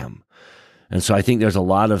the Lamb. And so I think there's a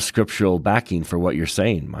lot of scriptural backing for what you're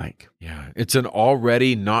saying, Mike. Yeah, it's an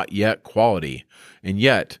already not yet quality, and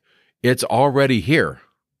yet it's already here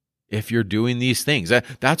if you're doing these things.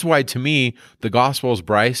 That's why, to me, the Gospels,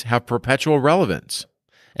 Bryce, have perpetual relevance.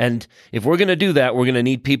 And if we're going to do that, we're going to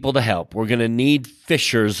need people to help. We're going to need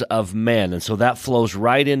fishers of men. And so that flows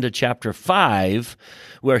right into chapter 5,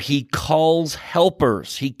 where he calls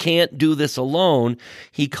helpers. He can't do this alone.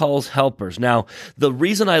 He calls helpers. Now, the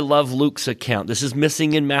reason I love Luke's account, this is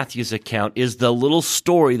missing in Matthew's account, is the little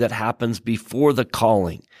story that happens before the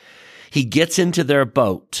calling. He gets into their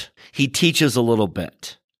boat. He teaches a little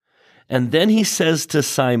bit. And then he says to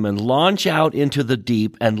Simon, launch out into the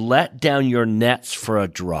deep and let down your nets for a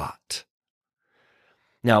draught.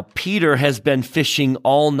 Now, Peter has been fishing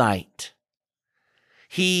all night.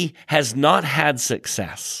 he has not had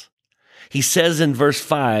success. He says in verse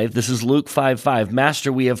 5, this is Luke 5:5,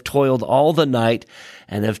 Master, we have toiled all the night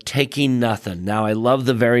and have taken nothing. Now I love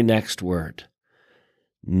the very next word.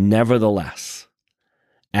 Nevertheless,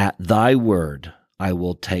 at thy word, I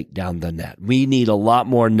will take down the net. We need a lot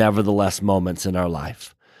more nevertheless moments in our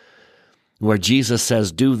life where Jesus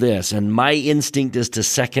says, do this. And my instinct is to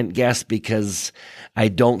second guess because I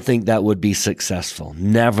don't think that would be successful.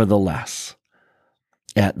 Nevertheless,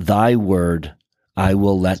 at thy word, I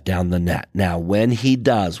will let down the net. Now, when he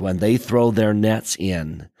does, when they throw their nets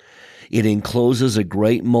in, it encloses a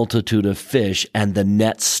great multitude of fish and the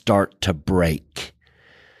nets start to break.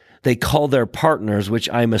 They call their partners, which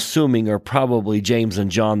I'm assuming are probably James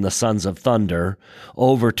and John, the sons of thunder,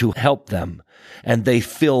 over to help them. And they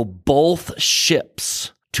fill both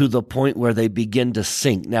ships to the point where they begin to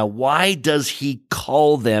sink. Now, why does he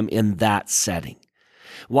call them in that setting?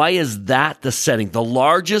 Why is that the setting? The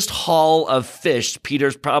largest haul of fish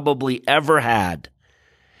Peter's probably ever had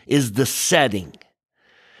is the setting.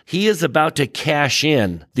 He is about to cash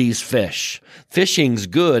in these fish. Fishing's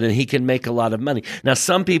good and he can make a lot of money. Now,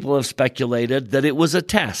 some people have speculated that it was a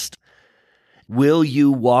test. Will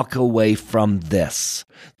you walk away from this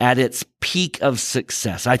at its peak of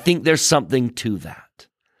success? I think there's something to that.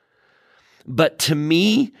 But to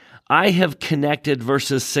me, I have connected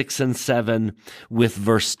verses 6 and 7 with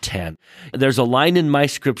verse 10. There's a line in my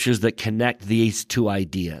scriptures that connect these two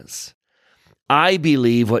ideas. I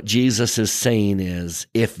believe what Jesus is saying is,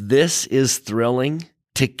 if this is thrilling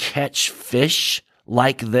to catch fish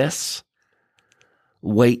like this,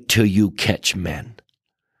 wait till you catch men.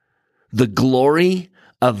 The glory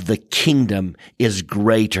of the kingdom is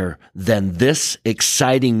greater than this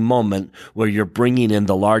exciting moment where you're bringing in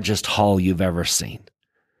the largest haul you've ever seen.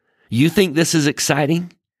 You think this is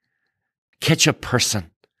exciting? Catch a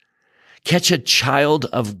person. Catch a child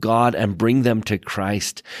of God and bring them to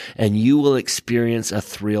Christ, and you will experience a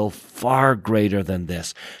thrill far greater than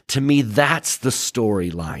this. To me, that's the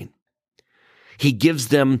storyline. He gives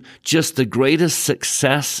them just the greatest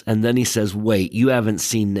success, and then he says, wait, you haven't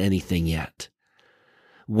seen anything yet.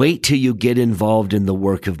 Wait till you get involved in the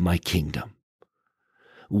work of my kingdom.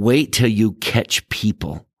 Wait till you catch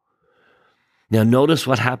people. Now notice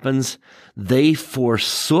what happens. They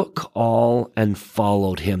forsook all and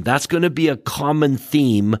followed him. That's going to be a common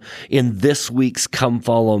theme in this week's Come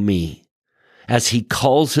Follow Me. As he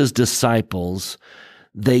calls his disciples,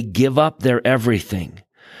 they give up their everything.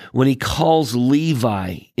 When he calls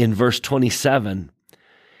Levi in verse 27,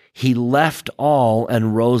 he left all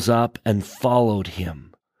and rose up and followed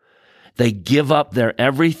him. They give up their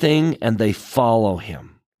everything and they follow him.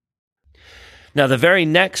 Now, the very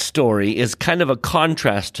next story is kind of a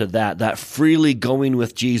contrast to that freely going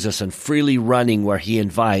with Jesus and freely running where he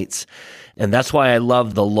invites. And that's why I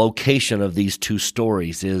love the location of these two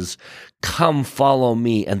stories is come follow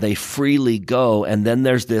me, and they freely go. And then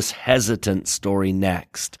there's this hesitant story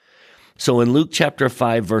next. So in Luke chapter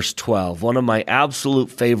 5, verse 12, one of my absolute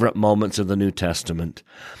favorite moments of the New Testament,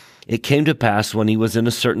 it came to pass when he was in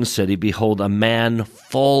a certain city, behold, a man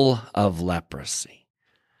full of leprosy.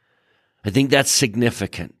 I think that's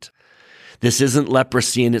significant. This isn't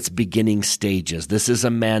leprosy in its beginning stages. This is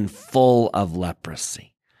a man full of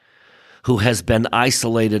leprosy who has been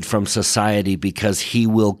isolated from society because he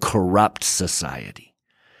will corrupt society.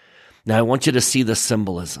 Now, I want you to see the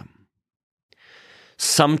symbolism.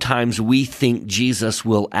 Sometimes we think Jesus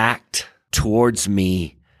will act towards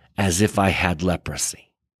me as if I had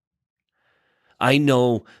leprosy. I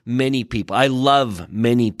know many people, I love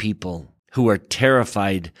many people who are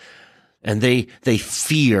terrified and they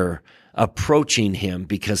fear approaching him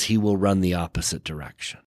because he will run the opposite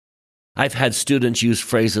direction. I've had students use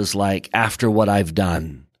phrases like, after what I've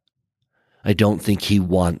done, I don't think he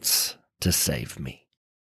wants to save me.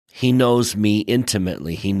 He knows me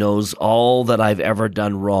intimately. He knows all that I've ever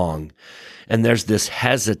done wrong. And there's this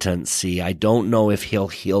hesitancy. I don't know if he'll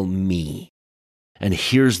heal me. And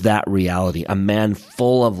here's that reality, a man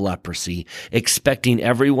full of leprosy, expecting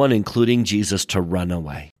everyone, including Jesus, to run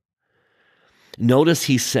away. Notice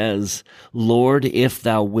he says, Lord, if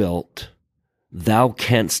thou wilt, thou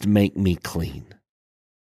canst make me clean.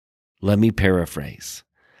 Let me paraphrase.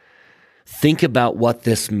 Think about what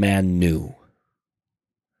this man knew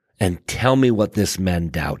and tell me what this man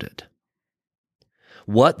doubted.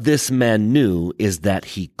 What this man knew is that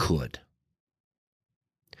he could.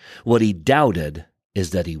 What he doubted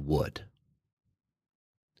is that he would.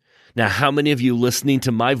 Now, how many of you listening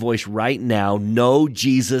to my voice right now know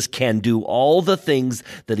Jesus can do all the things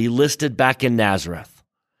that he listed back in Nazareth?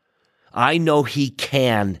 I know he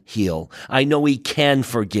can heal. I know he can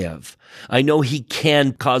forgive. I know he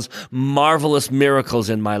can cause marvelous miracles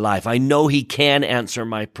in my life. I know he can answer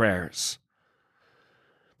my prayers.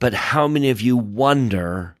 But how many of you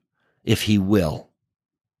wonder if he will?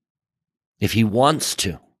 If he wants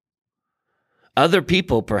to? Other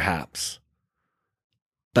people, perhaps,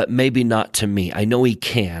 but maybe not to me. I know he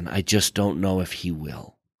can. I just don't know if he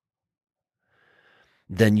will.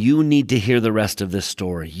 Then you need to hear the rest of this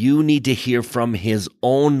story. You need to hear from his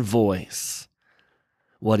own voice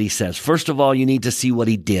what he says. First of all, you need to see what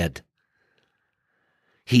he did.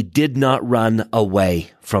 He did not run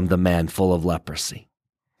away from the man full of leprosy.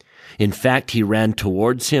 In fact, he ran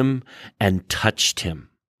towards him and touched him,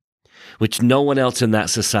 which no one else in that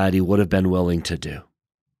society would have been willing to do.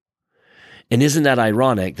 And isn't that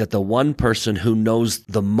ironic that the one person who knows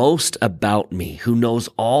the most about me, who knows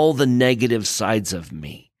all the negative sides of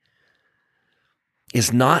me,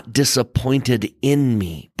 is not disappointed in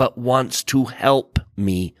me, but wants to help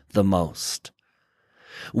me the most?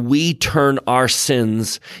 We turn our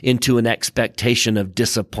sins into an expectation of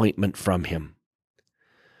disappointment from him.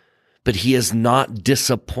 But he is not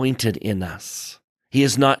disappointed in us. He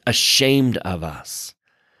is not ashamed of us.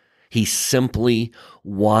 He simply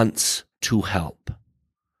wants to help.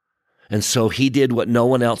 And so he did what no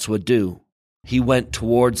one else would do. He went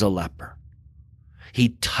towards a leper. He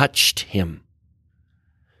touched him.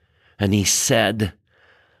 And he said,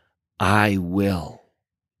 I will.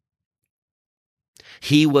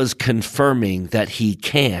 He was confirming that he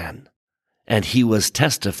can, and he was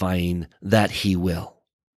testifying that he will.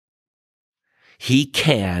 He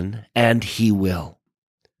can and he will.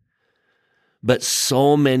 But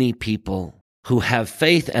so many people who have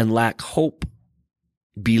faith and lack hope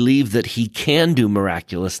believe that he can do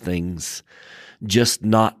miraculous things, just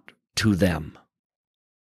not to them.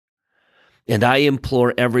 And I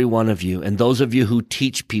implore every one of you, and those of you who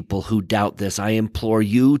teach people who doubt this, I implore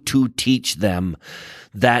you to teach them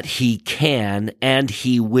that he can and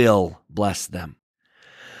he will bless them.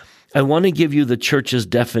 I want to give you the church's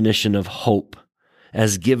definition of hope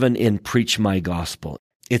as given in Preach My Gospel.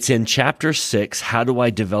 It's in chapter 6, How Do I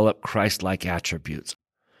Develop Christ-Like Attributes?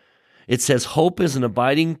 It says, hope is an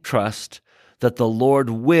abiding trust that the Lord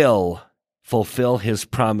will fulfill his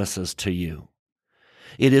promises to you.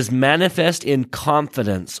 It is manifest in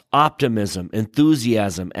confidence, optimism,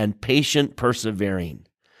 enthusiasm, and patient persevering.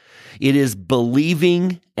 It is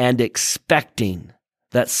believing and expecting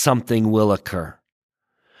that something will occur.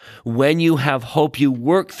 When you have hope, you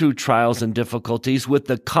work through trials and difficulties with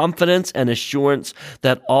the confidence and assurance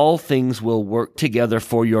that all things will work together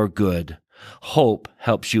for your good. Hope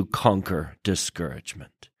helps you conquer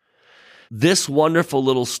discouragement. This wonderful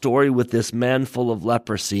little story with this man full of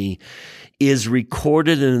leprosy is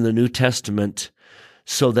recorded in the New Testament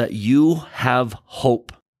so that you have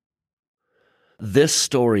hope. This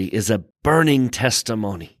story is a burning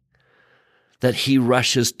testimony that he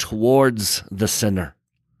rushes towards the sinner,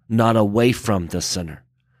 not away from the sinner.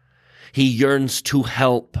 He yearns to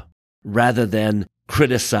help rather than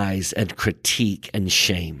criticize and critique and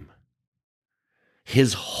shame.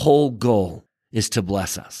 His whole goal is to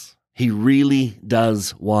bless us. He really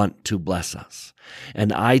does want to bless us.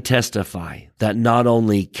 And I testify that not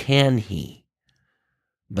only can he,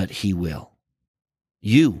 but he will.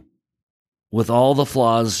 You, with all the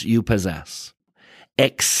flaws you possess,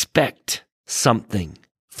 expect something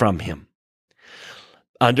from him.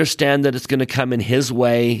 Understand that it's going to come in his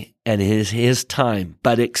way and his time,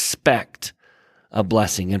 but expect a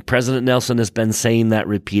blessing. And President Nelson has been saying that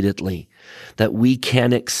repeatedly, that we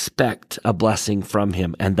can expect a blessing from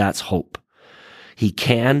him, and that's hope. He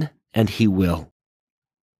can and he will.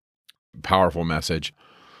 Powerful message.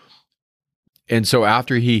 And so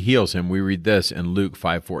after he heals him, we read this in Luke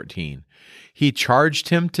 5:14. He charged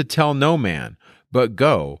him to tell no man, but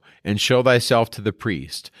go and show thyself to the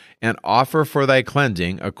priest, and offer for thy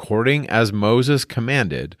cleansing according as Moses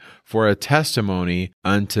commanded, for a testimony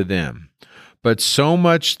unto them. But so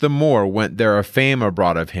much the more went there a fame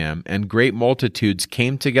abroad of him, and great multitudes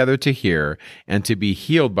came together to hear and to be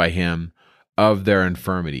healed by him of their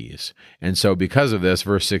infirmities. And so because of this,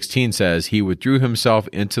 verse 16 says, he withdrew himself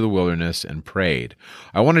into the wilderness and prayed.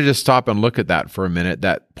 I want to just stop and look at that for a minute,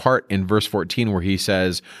 that part in verse 14 where he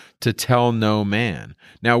says, to tell no man.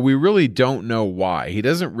 Now, we really don't know why. He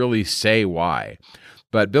doesn't really say why.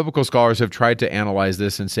 But biblical scholars have tried to analyze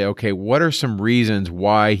this and say, okay, what are some reasons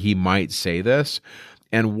why he might say this?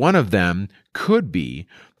 And one of them could be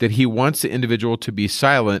that he wants the individual to be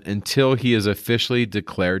silent until he is officially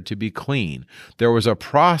declared to be clean. There was a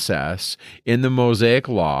process in the Mosaic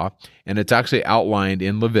Law, and it's actually outlined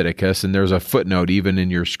in Leviticus, and there's a footnote even in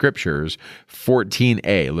your scriptures,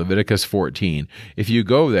 14a, Leviticus 14. If you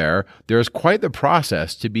go there, there's quite the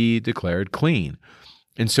process to be declared clean.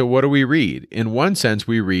 And so what do we read? In one sense,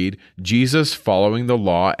 we read Jesus following the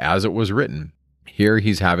law as it was written. Here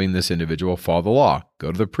he's having this individual follow the law,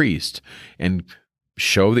 go to the priest, and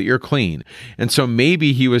show that you're clean. And so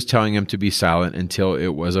maybe he was telling him to be silent until it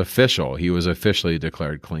was official. He was officially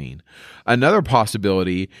declared clean. Another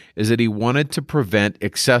possibility is that he wanted to prevent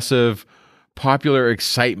excessive popular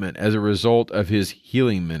excitement as a result of his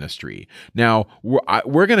healing ministry. Now,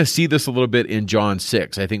 we're going to see this a little bit in John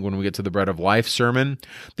 6. I think when we get to the Bread of Life sermon,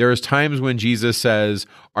 there's times when Jesus says,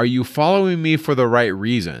 are you following me for the right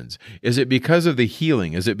reasons? Is it because of the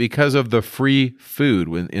healing? Is it because of the free food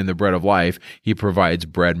in the Bread of Life? He provides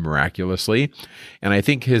bread miraculously. And I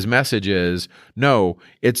think his message is, no,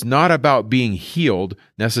 it's not about being healed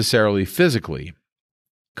necessarily physically.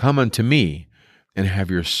 Come unto me and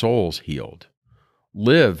have your souls healed.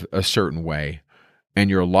 Live a certain way, and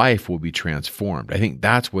your life will be transformed. I think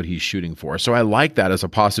that's what he's shooting for. So I like that as a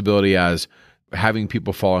possibility, as having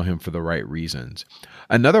people follow him for the right reasons.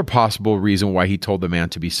 Another possible reason why he told the man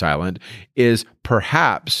to be silent is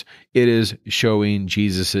perhaps it is showing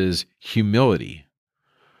Jesus's humility.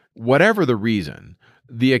 Whatever the reason,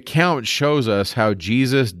 the account shows us how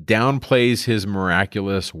Jesus downplays his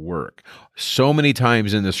miraculous work. So many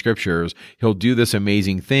times in the scriptures, he'll do this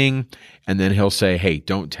amazing thing, and then he'll say, hey,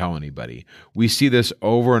 don't tell anybody. We see this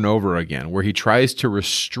over and over again, where he tries to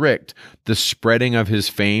restrict the spreading of his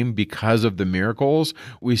fame because of the miracles.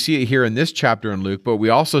 We see it here in this chapter in Luke, but we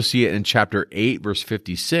also see it in chapter 8, verse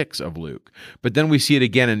 56 of Luke. But then we see it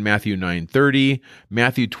again in Matthew 9:30,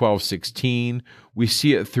 Matthew 12:16. We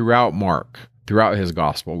see it throughout Mark. Throughout his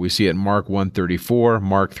gospel. We see it in Mark 1:34,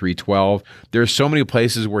 Mark 3:12. There's so many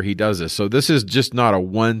places where he does this. So this is just not a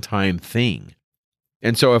one-time thing.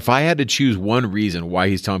 And so if I had to choose one reason why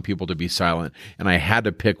he's telling people to be silent, and I had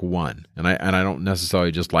to pick one, and I don't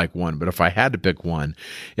necessarily just like one, but if I had to pick one,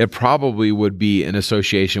 it probably would be in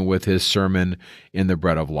association with his sermon in the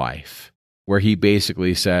Bread of Life, where he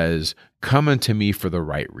basically says, come unto me for the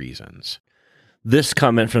right reasons. This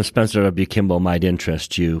comment from Spencer W. Kimball might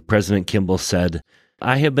interest you. President Kimball said,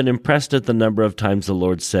 I have been impressed at the number of times the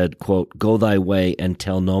Lord said, quote, go thy way and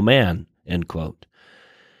tell no man, end quote.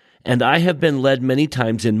 And I have been led many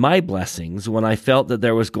times in my blessings when I felt that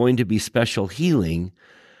there was going to be special healing,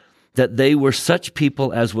 that they were such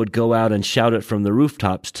people as would go out and shout it from the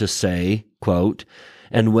rooftops to say, quote,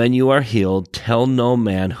 and when you are healed, tell no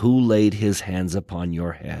man who laid his hands upon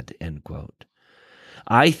your head, end quote.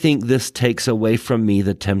 I think this takes away from me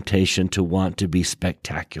the temptation to want to be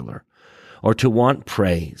spectacular, or to want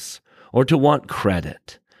praise, or to want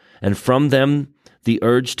credit, and from them the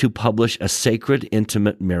urge to publish a sacred,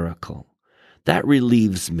 intimate miracle. That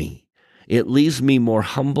relieves me. It leaves me more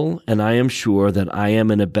humble, and I am sure that I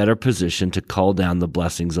am in a better position to call down the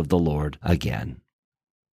blessings of the Lord again.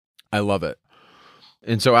 I love it.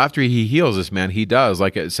 And so after he heals this man, he does,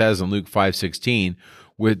 like it says in Luke 5:16,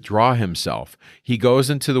 withdraw himself. He goes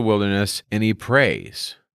into the wilderness and he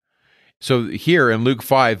prays. So here in Luke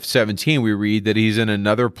 5:17, we read that he's in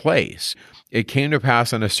another place. It came to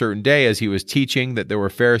pass on a certain day as he was teaching that there were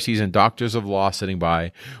Pharisees and doctors of law sitting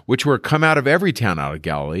by, which were come out of every town out of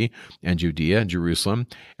Galilee and Judea and Jerusalem,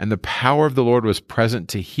 and the power of the Lord was present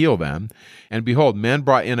to heal them. And behold, men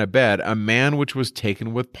brought in a bed a man which was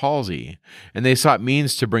taken with palsy. And they sought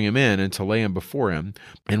means to bring him in and to lay him before him.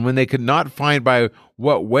 And when they could not find by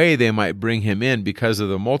what way they might bring him in because of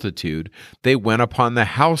the multitude, they went upon the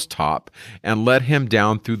housetop and let him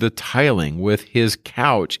down through the tiling with his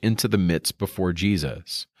couch into the midst before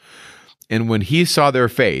Jesus. And when he saw their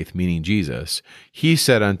faith, meaning Jesus, he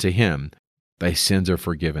said unto him, thy sins are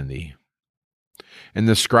forgiven thee. And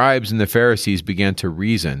the scribes and the Pharisees began to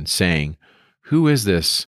reason, saying, who is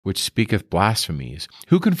this which speaketh blasphemies?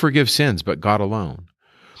 Who can forgive sins but God alone?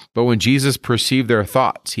 But when Jesus perceived their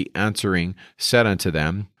thoughts, he answering said unto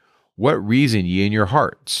them, what reason ye in your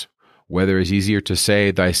hearts? Whether it is easier to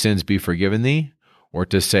say, thy sins be forgiven thee, or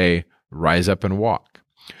to say, rise up and walk?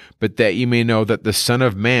 But that ye may know that the Son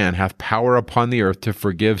of Man hath power upon the earth to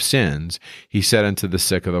forgive sins, he said unto the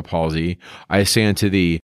sick of the palsy, I say unto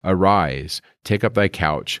thee, arise, take up thy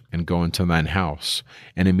couch, and go into thine house.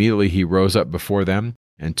 And immediately he rose up before them,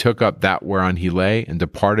 and took up that whereon he lay, and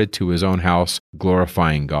departed to his own house,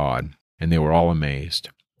 glorifying God. And they were all amazed.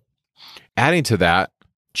 Adding to that,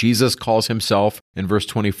 Jesus calls himself, in verse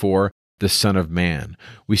 24, the Son of Man.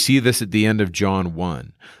 We see this at the end of John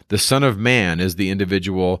 1. The Son of Man is the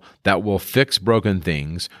individual that will fix broken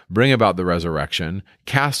things, bring about the resurrection,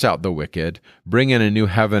 cast out the wicked, bring in a new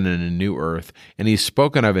heaven and a new earth. And he's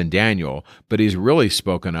spoken of in Daniel, but he's really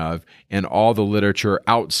spoken of in all the literature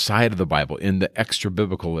outside of the Bible, in the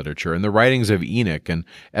extra-biblical literature, in the writings of Enoch and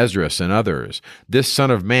Esdras and others. This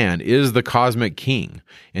Son of Man is the cosmic king,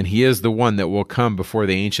 and he is the one that will come before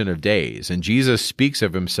the Ancient of Days. And Jesus speaks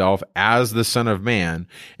of himself as the Son of Man,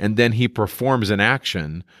 and then he performs an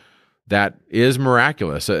action that is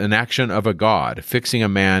miraculous, an action of a God, fixing a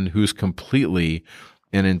man who's completely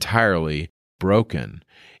and entirely broken.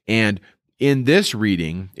 And in this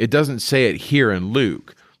reading, it doesn't say it here in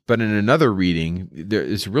Luke, but in another reading,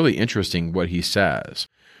 it's really interesting what he says.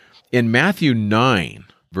 In Matthew 9,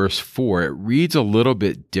 verse 4, it reads a little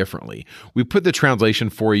bit differently. We put the translation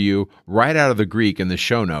for you right out of the Greek in the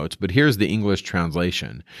show notes, but here's the English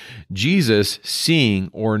translation. Jesus, seeing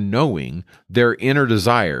or knowing their inner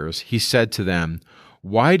desires, he said to them,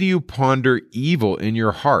 "Why do you ponder evil in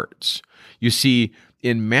your hearts?" You see,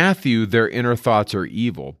 in Matthew, their inner thoughts are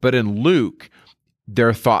evil, but in Luke,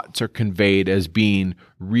 their thoughts are conveyed as being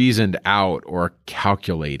reasoned out or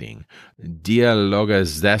calculating.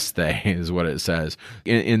 Dialogazeste is what it says.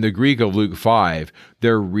 In the Greek of Luke 5,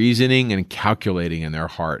 they're reasoning and calculating in their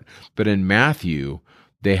heart. But in Matthew,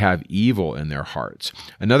 they have evil in their hearts.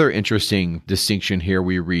 Another interesting distinction here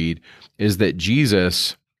we read is that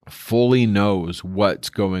Jesus fully knows what's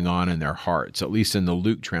going on in their hearts. At least in the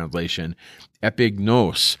Luke translation,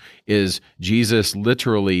 epignos is Jesus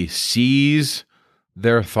literally sees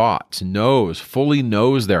their thoughts, fully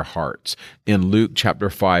knows their hearts. In Luke chapter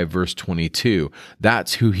 5, verse 22,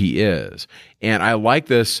 that's who he is. And I like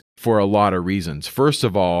this for a lot of reasons. First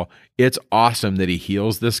of all, it's awesome that he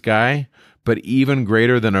heals this guy, but even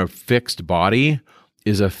greater than a fixed body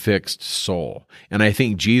is a fixed soul. And I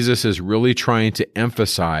think Jesus is really trying to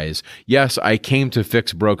emphasize, yes, I came to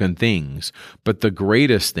fix broken things, but the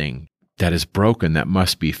greatest thing that is broken that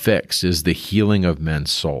must be fixed is the healing of men's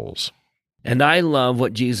souls. And I love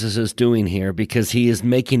what Jesus is doing here because he is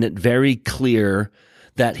making it very clear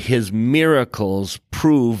that his miracles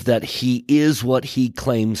prove that he is what he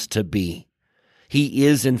claims to be. He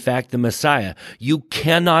is, in fact, the Messiah. You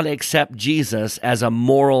cannot accept Jesus as a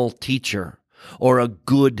moral teacher or a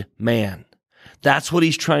good man. That's what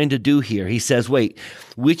he's trying to do here. He says, wait,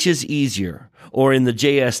 which is easier? Or in the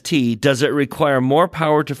JST, does it require more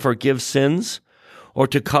power to forgive sins or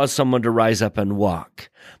to cause someone to rise up and walk?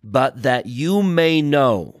 But that you may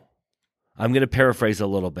know, I'm going to paraphrase a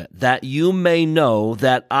little bit, that you may know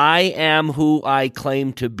that I am who I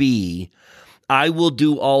claim to be, I will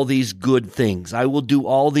do all these good things. I will do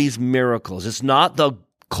all these miracles. It's not the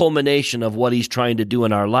culmination of what he's trying to do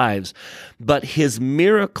in our lives, but his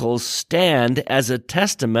miracles stand as a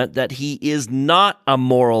testament that he is not a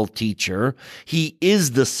moral teacher. He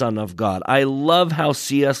is the Son of God. I love how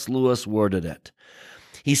C.S. Lewis worded it.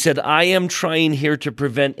 He said, I am trying here to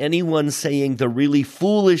prevent anyone saying the really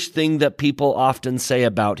foolish thing that people often say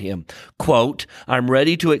about him. Quote, I'm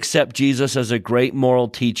ready to accept Jesus as a great moral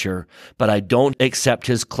teacher, but I don't accept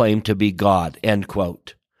his claim to be God. End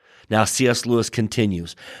quote. Now, C.S. Lewis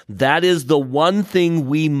continues, that is the one thing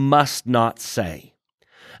we must not say.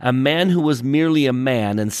 A man who was merely a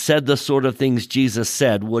man and said the sort of things Jesus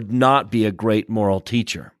said would not be a great moral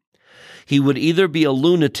teacher. He would either be a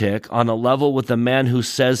lunatic on a level with the man who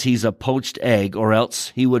says he's a poached egg, or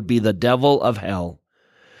else he would be the devil of hell.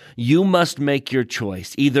 You must make your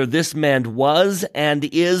choice. Either this man was and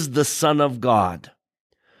is the Son of God,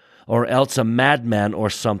 or else a madman or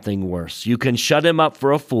something worse. You can shut him up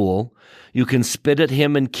for a fool, you can spit at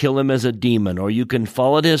him and kill him as a demon, or you can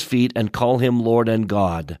fall at his feet and call him Lord and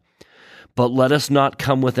God. But let us not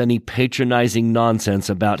come with any patronizing nonsense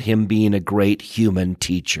about him being a great human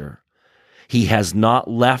teacher. He has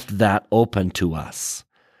not left that open to us.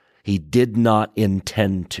 He did not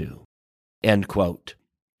intend to. End quote.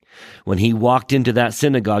 When he walked into that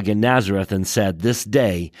synagogue in Nazareth and said, this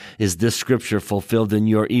day is this scripture fulfilled in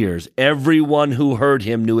your ears, everyone who heard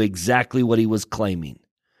him knew exactly what he was claiming.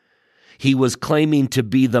 He was claiming to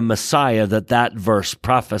be the Messiah that verse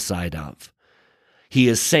prophesied of. He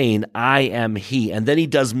is saying, I am he. And then he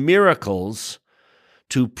does miracles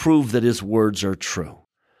to prove that his words are true.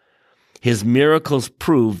 His miracles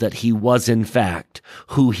prove that he was, in fact,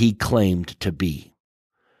 who he claimed to be.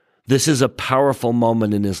 This is a powerful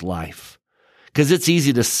moment in his life, because it's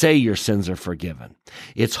easy to say your sins are forgiven.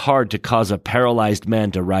 It's hard to cause a paralyzed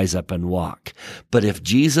man to rise up and walk. But if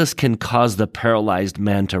Jesus can cause the paralyzed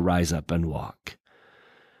man to rise up and walk,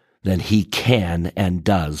 then he can and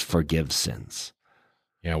does forgive sins.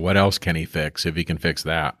 Yeah, what else can he fix if he can fix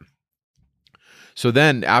that? So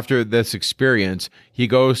then after this experience, he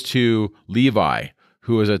goes to Levi,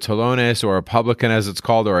 who is a talones or a publican as it's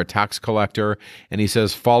called, or a tax collector, and he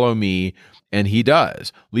says, "Follow me." And he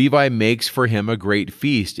does. Levi makes for him a great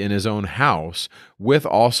feast in his own house, with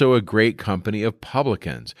also a great company of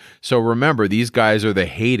publicans. So remember, these guys are the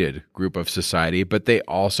hated group of society, but they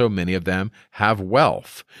also, many of them, have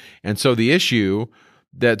wealth. And so the issue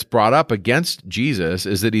that's brought up against Jesus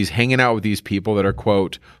is that he's hanging out with these people that are,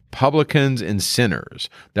 quote, publicans and sinners.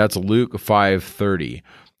 That's Luke 5:30.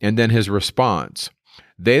 And then his response,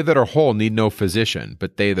 "They that are whole need no physician,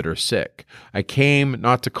 but they that are sick. I came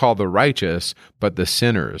not to call the righteous, but the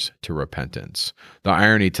sinners to repentance." The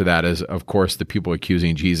irony to that is, of course, the people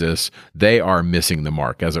accusing Jesus, they are missing the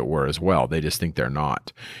mark, as it were, as well. They just think they're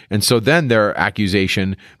not. And so then their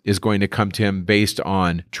accusation is going to come to him based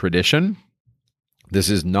on tradition. This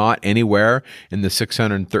is not anywhere in the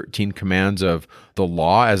 613 commands of the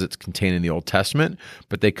law as it's contained in the Old Testament,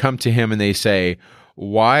 but they come to him and they say,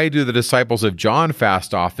 "Why do the disciples of John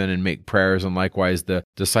fast often and make prayers, and likewise the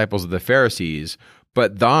disciples of the Pharisees,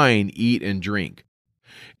 but thine eat and drink?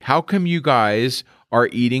 How come you guys are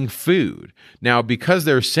eating food?" Now, because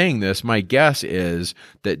they're saying this, my guess is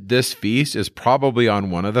that this feast is probably on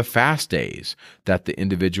one of the fast days that the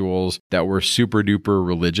individuals that were super duper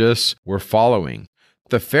religious were following.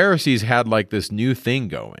 The Pharisees had like this new thing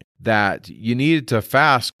going that you needed to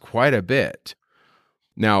fast quite a bit.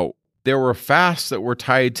 Now, there were fasts that were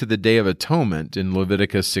tied to the Day of Atonement. In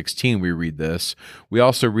Leviticus 16, we read this. We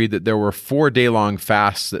also read that there were 4-day-long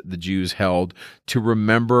fasts that the Jews held to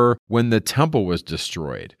remember when the temple was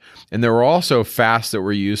destroyed. And there were also fasts that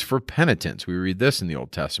were used for penitence. We read this in the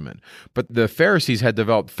Old Testament. But the Pharisees had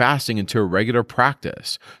developed fasting into a regular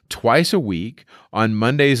practice. Twice a week, on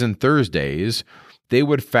Mondays and Thursdays, they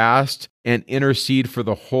would fast and intercede for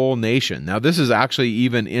the whole nation. Now, this is actually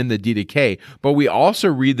even in the Didache, but we also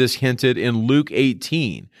read this hinted in Luke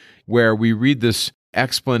 18, where we read this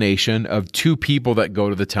explanation of two people that go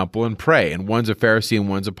to the temple and pray, and one's a Pharisee and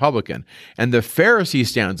one's a publican. And the Pharisee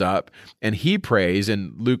stands up and he prays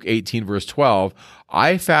in Luke 18, verse 12,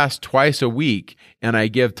 "I fast twice a week and I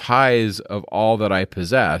give tithes of all that I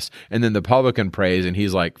possess." And then the publican prays and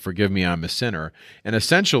he's like, "Forgive me, I'm a sinner." And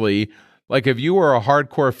essentially, like if you were a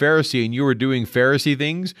hardcore Pharisee and you were doing Pharisee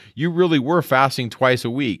things, you really were fasting twice a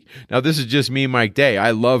week. Now, this is just me, Mike Day.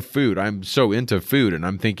 I love food. I'm so into food. And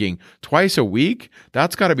I'm thinking, twice a week?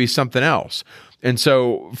 That's got to be something else. And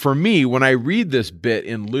so for me, when I read this bit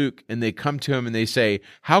in Luke and they come to him and they say,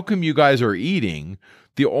 "How come you guys are eating?"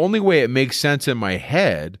 The only way it makes sense in my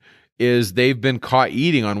head is they've been caught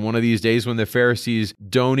eating on one of these days when the Pharisees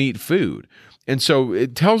don't eat food. And so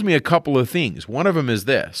it tells me a couple of things. One of them is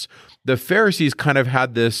this. The Pharisees kind of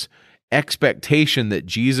had this expectation that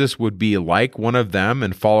Jesus would be like one of them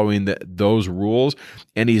and following those rules,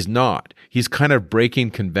 and he's not. He's kind of breaking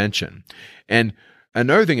convention. And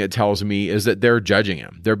another thing it tells me is that they're judging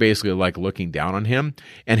him. They're basically like looking down on him.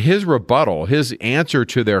 And his rebuttal, his answer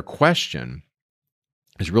to their question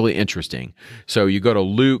is really interesting. So you go to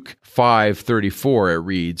Luke 5:34, it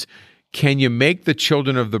reads, "Can you make the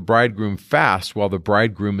children of the bridegroom fast while the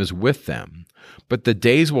bridegroom is with them? But the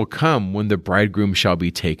days will come when the bridegroom shall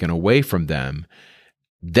be taken away from them.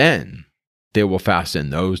 Then they will fast in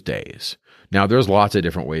those days." Now, there's lots of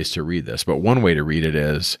different ways to read this, but one way to read it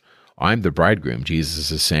is, "I'm the bridegroom,"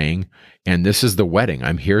 Jesus is saying, "and this is the wedding.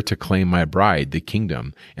 I'm here to claim my bride, the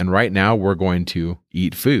kingdom. And right now we're going to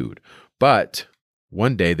eat food. But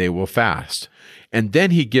one day they will fast." And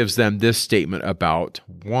then he gives them this statement about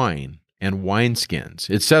wine and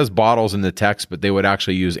wineskins. It says bottles in the text, but they would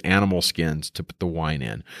actually use animal skins to put the wine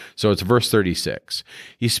in. So it's verse 36.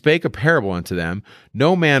 "He spake a parable unto them,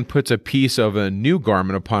 No man puts a piece of a new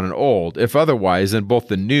garment upon an old. If otherwise, then both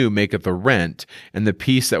the new maketh a rent, and the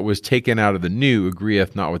piece that was taken out of the new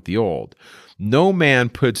agreeth not with the old. No man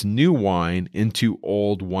puts new wine into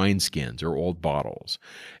old wineskins," or old bottles,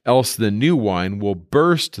 "else the new wine will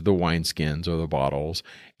burst the wineskins," or the bottles,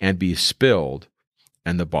 "and be spilled,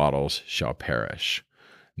 and the bottles shall perish.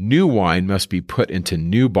 New wine must be put into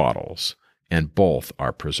new bottles, and both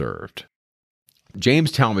are preserved."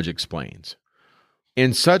 James Talmage explains,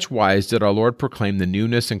 "In such wise did our Lord proclaim the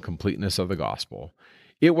newness and completeness of the gospel.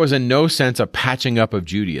 It was in no sense a patching up of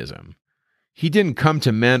Judaism. He didn't come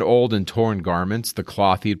to mend old and torn garments. The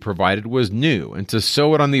cloth he had provided was new, and to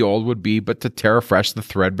sew it on the old would be but to tear afresh the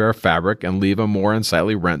threadbare fabric and leave a more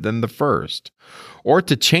unsightly rent than the first. Or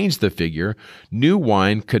to change the figure, new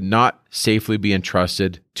wine could not safely be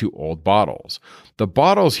entrusted to old bottles. The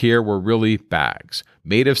bottles here were really bags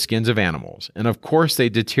made of skins of animals, and of course they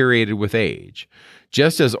deteriorated with age.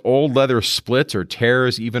 Just as old leather splits or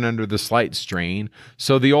tears even under the slight strain,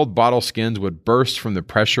 so the old bottle skins would burst from the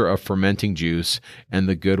pressure of fermenting juice, and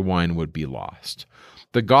the good wine would be lost.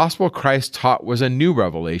 The gospel Christ taught was a new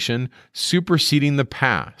revelation, superseding the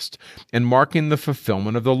past and marking the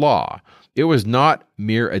fulfillment of the law. It was not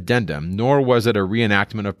mere addendum, nor was it a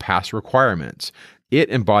reenactment of past requirements. It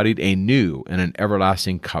embodied a new and an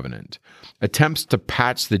everlasting covenant. Attempts to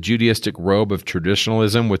patch the Judaistic robe of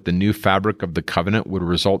traditionalism with the new fabric of the covenant would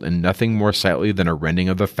result in nothing more sightly than a rending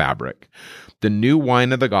of the fabric. The new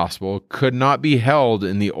wine of the gospel could not be held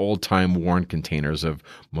in the old-time worn containers of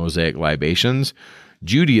Mosaic libations.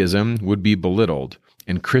 Judaism would be belittled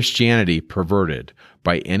and Christianity perverted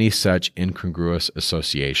by any such incongruous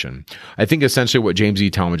association. I think essentially what James E.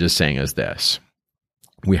 Talmage is saying is this: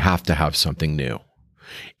 we have to have something new.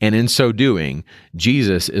 And in so doing,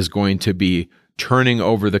 Jesus is going to be turning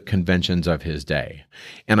over the conventions of his day.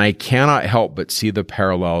 And I cannot help but see the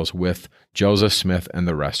parallels with Joseph Smith and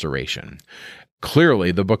the Restoration.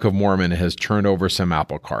 Clearly, the Book of Mormon has turned over some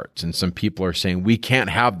apple carts, and some people are saying, we can't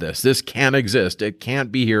have this. This can't exist. It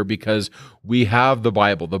can't be here because we have the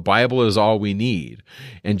Bible. The Bible is all we need.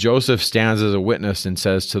 And Joseph stands as a witness and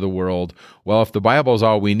says to the world, well, if the Bible is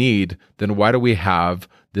all we need, then why do we have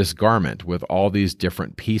this garment with all these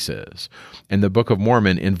different pieces? And the Book of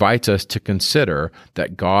Mormon invites us to consider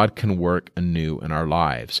that God can work anew in our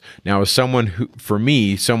lives. Now, as someone who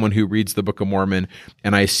reads the Book of Mormon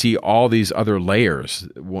and I see all these other layers,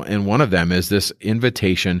 and one of them is this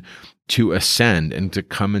invitation to ascend and to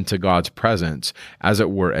come into God's presence, as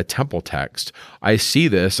it were a temple text. I see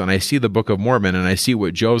this, and I see the Book of Mormon, and I see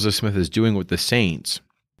what Joseph Smith is doing with the saints,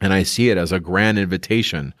 and I see it as a grand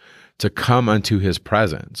invitation to come unto his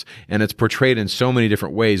presence. And it's portrayed in so many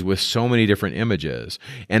different ways with so many different images.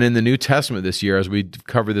 And in the New Testament this year, as we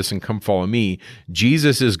cover this in Come Follow Me,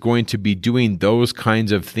 Jesus is going to be doing those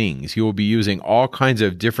kinds of things. He will be using all kinds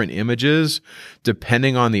of different images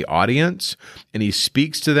depending on the audience, and he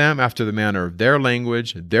speaks to them after the manner of their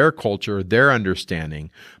language, their culture, their understanding.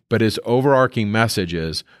 But his overarching message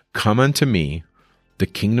is, come unto me, the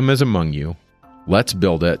kingdom is among you, let's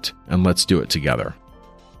build it, and let's do it together.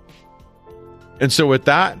 And so with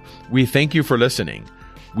that, we thank you for listening.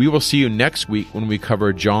 We will see you next week when we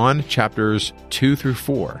cover John chapters 2 through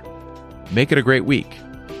 4. Make it a great week.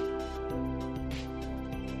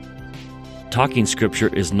 Talking Scripture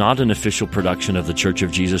is not an official production of The Church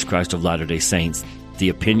of Jesus Christ of Latter-day Saints. The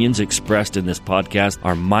opinions expressed in this podcast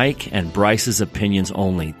are Mike and Bryce's opinions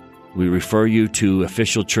only. We refer you to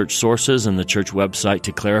official church sources and the church website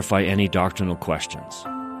to clarify any doctrinal questions.